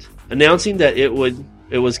 announcing that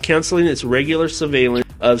it was canceling its regular surveillance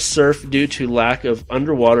of surf due to lack of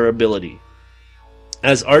underwater ability.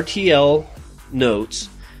 As RTL notes,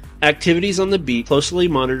 activities on the beach closely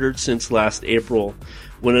monitored since last April,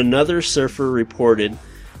 when another surfer reported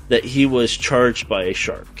that he was charged by a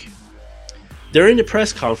shark. During the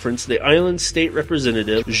press conference, the island's state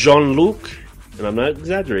representative, Jean-Luc, and I'm not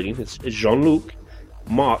exaggerating, it's Jean-Luc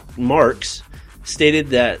Marx, stated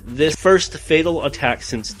that this first fatal attack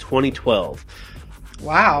since 2012.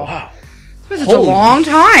 Wow. This is a Holy long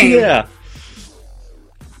time. Yeah.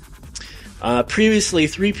 Previously,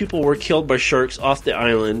 3 people were killed by sharks off the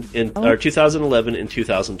island in 2011 and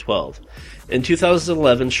 2012. In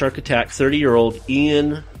 2011, shark attack 30-year-old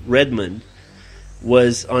Ian Redmond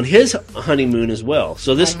was on his honeymoon as well.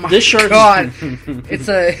 So this shark, God. It's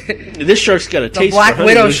this shark's got a taste Black for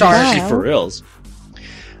Widow honeymoon. shark. Actually, for reals.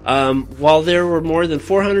 While there were more than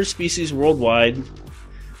 400 species worldwide,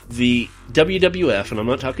 the WWF, and I'm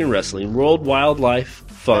not talking wrestling, World Wildlife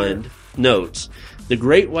Fund notes the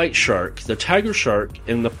great white shark, the tiger shark,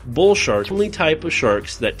 and the bull shark are the only type of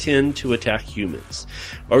sharks that tend to attack humans.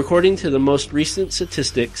 According to the most recent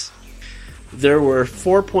statistics, there were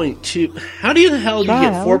 4.2. How do you get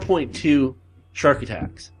 4.2 shark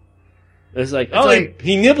attacks? It's like,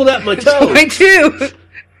 he nibbled at my toe. 2.2.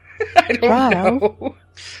 I don't Wow. know.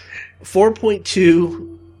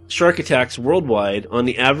 4.2 shark attacks worldwide on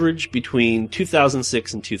the average between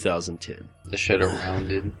 2006 and 2010. The shit are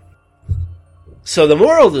rounded. So the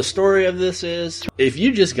moral of the story of this is, if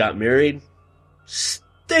you just got married,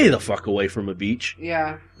 stay the fuck away from a beach.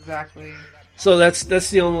 Yeah, exactly. So that's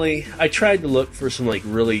the only. I tried to look for some like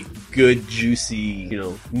really good, juicy,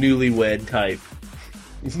 newlywed type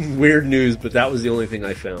weird news, but that was the only thing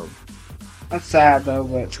I found. That's sad though,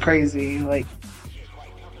 but it's crazy. Like,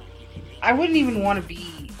 I wouldn't even want to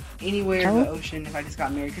be anywhere in the ocean if I just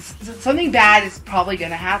got married, because something bad is probably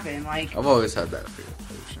gonna happen. Like, I've always had that fear of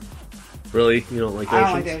the ocean. Really, you don't like oceans? I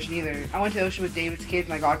don't like the ocean either. I went to the ocean with David's kids,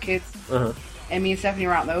 my god kids, and me and Stephanie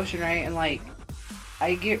were out in the ocean, right? And like,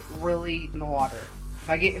 I get really in the water.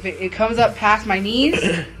 If it comes up past my knees,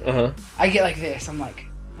 I get like this. I'm like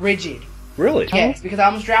rigid. Really? Yes, because I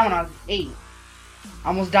almost drowned when I was 8. I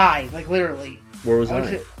almost died, like literally. Where was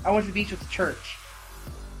I I? went to the beach with the church.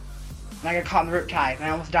 And I got caught in the riptide, and I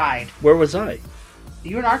almost died. Where was I?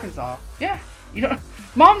 You were in Arkansas. Yeah. You don't...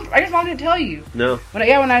 Mom, I guess Mom didn't tell you. No. When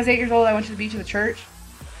I was 8 years old, I went to the beach with the church.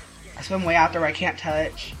 I swim way out there where I can't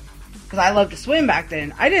touch. Because I loved to swim back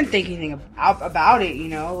then. I didn't think anything about it,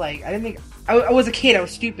 Like, I didn't think... I was a kid. I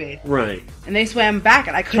was stupid. Right. And they swam back,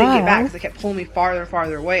 and I couldn't get back Wow. because they kept pulling me farther and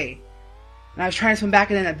farther away. And I was trying to swim back,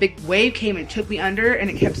 and then a big wave came and took me under, and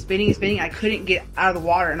it kept spinning and spinning. I couldn't get out of the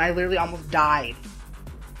water, and I literally almost died.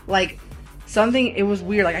 Like, it was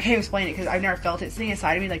weird. Like, I can't explain it because I've never felt it. Sitting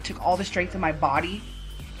inside of me, like, took all the strength of my body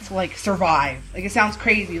to, like, survive. Like, it sounds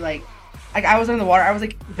crazy. Like, Like, I was under the water. I was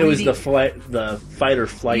like It was breathing. the fight or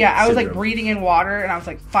flight. Yeah, I was like syndrome. breathing in water, and I was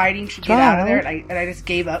like fighting to get out of there, and I just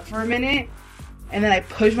gave up for a minute, and then I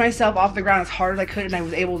pushed myself off the ground as hard as I could, and I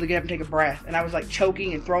was able to get up and take a breath, and I was like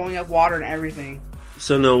choking and throwing up water and everything.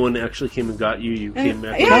 So no one actually came and got you. You And, came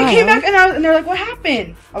back. yeah, I came back, and they're like, "What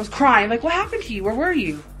happened?" I was crying, like, "What happened to you? Where were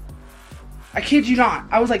you?" I kid you not.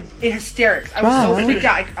 I was like in hysterics. I was so freaked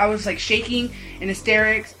out. I was like shaking in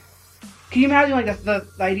hysterics. Can you imagine like the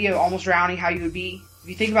idea of almost drowning? How you would be if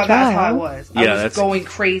you think about that? That's how I was. I was going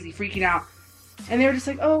crazy, freaking out. And they were just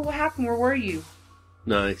like, "Oh, what happened? Where were you?"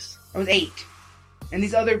 Nice. I was 8, and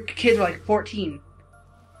these other kids were like 14.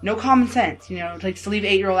 No common sense, you know, like to leave an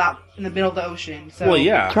 8-year-old out in the middle of the ocean. So, Well,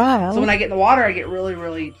 yeah. So when I get in the water, I get really,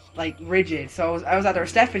 really like rigid. So I was out there with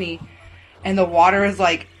Stephanie, and the water is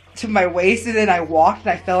like to my waist, and then I walked and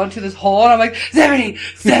I fell into this hole, and I'm like, Stephanie,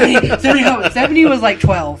 help me. Stephanie was like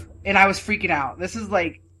 12, and I was freaking out. This is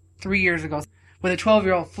like 3 years ago, with a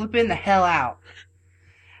 12-year-old flipping the hell out,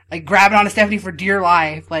 like grabbing onto Stephanie for dear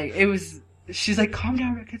life. Like it was, she's like, "Calm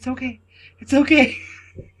down, Rick. It's okay. It's okay."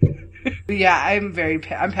 But yeah, I'm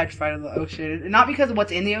petrified of the ocean, and not because of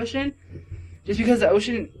what's in the ocean, just because the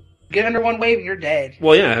ocean, get under one wave and you're dead.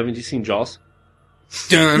 Well, yeah. Haven't you seen Jaws?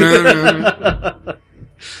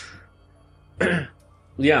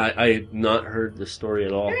 Yeah, I had not heard this story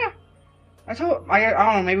at all. Yeah. I don't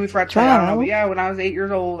know, maybe we forgot to tell you, I don't know, but yeah, when I was 8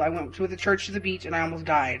 years old, I went with the church to the beach, and I almost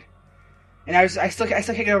died. And I still can't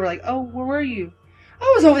get over, like, "Oh, where were you?"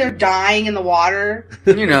 I was over there dying in the water.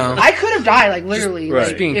 You know. I could have died, like, literally. Just, right.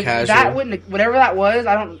 Like, being if casual. that wouldn't have, whatever that was,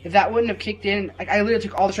 if that wouldn't have kicked in, like, I literally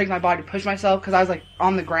took all the strength of my body to push myself, because I was, like,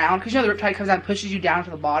 on the ground. Because, you know, the riptide comes down and pushes you down to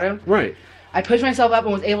the bottom. Right. I pushed myself up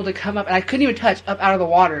and was able to come up, and I couldn't even touch up out of the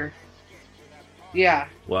water. Yeah.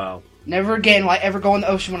 Wow. Never again will I ever go in the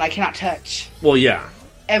ocean when I cannot touch. Well, yeah.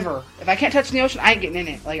 Ever. If I can't touch in the ocean, I ain't getting in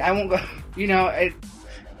it. Like, I won't go, you know,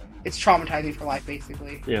 it's traumatizing for life,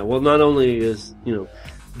 basically. Yeah. Well, not only is, you know,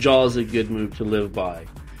 Jaws a good move to live by,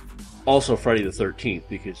 also Friday the 13th,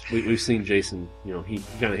 because we've seen Jason, you know, he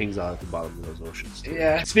kind of hangs out at the bottom of those oceans too.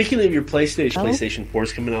 Yeah. Speaking of your PlayStation 4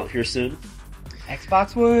 is coming out here soon.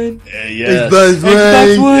 Xbox One. Yes.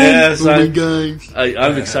 Xbox One. Yes, Oh my God.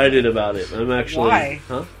 I'm excited about it. I'm actually... Why?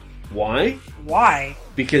 Huh? Why? Why?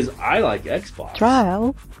 Because I like Xbox.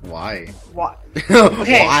 Trial. Why? Why?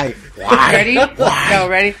 Okay. Why? Ready? Go,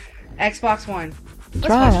 ready? Xbox One. Let's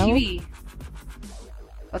watch Trial. TV.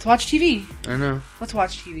 Let's watch TV. I know. Let's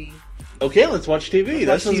watch TV. Okay, let's watch TV.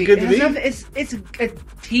 That Watch sounds TV. good It to has me. nothing- it's a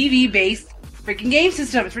TV-based freaking game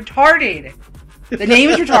system. It's retarded. The name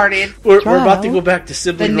is retarded. We're about to go back to The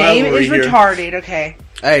sibling name rivalry is here. retarded, okay.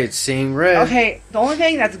 Hey, it's seeing red. Okay, the only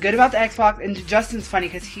thing that's good about the Xbox, and Justin's funny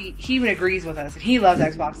because he even agrees with us, and he loves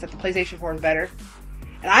Xbox, that the PlayStation 4 is better.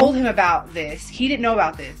 And I told him about this. He didn't know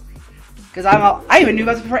about this. Because I even knew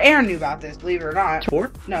about this before Aaron knew about this, believe it or not.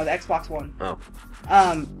 4? No, the Xbox One. Oh.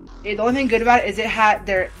 The only thing good about it is it had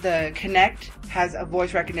the Kinect has a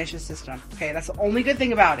voice recognition system. Okay, that's the only good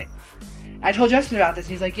thing about it. I told Justin about this,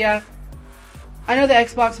 and he's like, "Yeah, I know the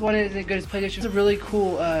Xbox One isn't as good as PlayStation. It's a really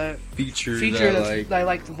cool Feature that I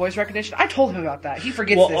like the voice recognition." I told him about that. He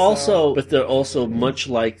forgets Well, this. also, but they're also much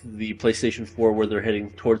like the PlayStation 4 where they're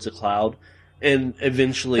heading towards the cloud. And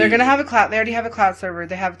eventually... They're going to have a cloud. They already have a cloud server.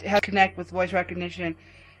 It has Kinect with voice recognition.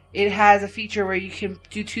 It has a feature where you can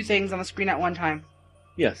do 2 things on the screen at one time.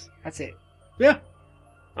 Yes. That's it. Yeah.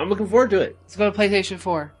 I'm looking forward to it. Let's go to PlayStation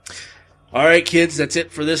 4. All right, kids, that's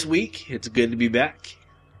it for this week. It's good to be back.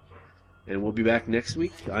 And we'll be back next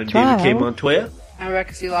week. I'm Trial. David K. Montoya, I'm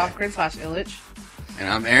Rebecca C. Lofgren / Illich, And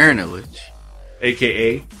I'm Aaron Illich.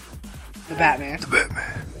 a.k.a. the Batman.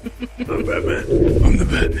 I'm Batman. I'm the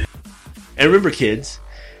Batman. And remember, kids,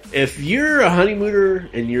 if you're a honeymooner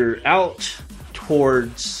and you're out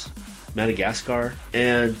towards Madagascar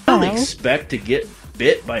and don't expect to get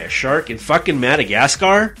bit by a shark in fucking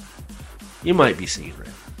Madagascar, you might be seeing red.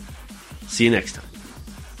 See you next time.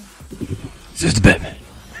 It's just the Batman.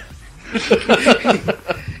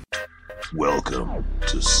 Welcome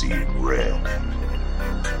to Seeing Red.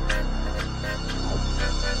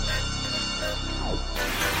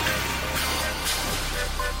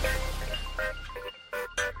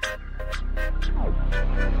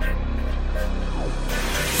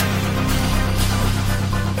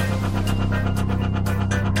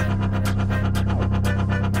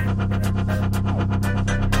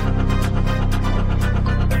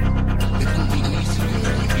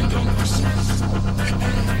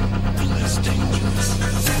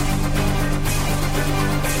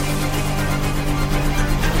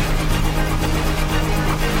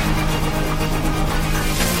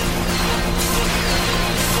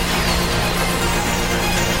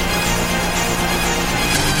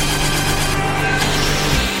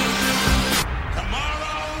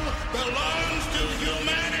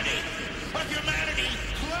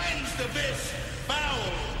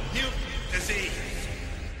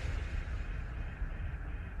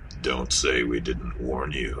 say we didn't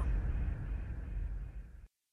warn you.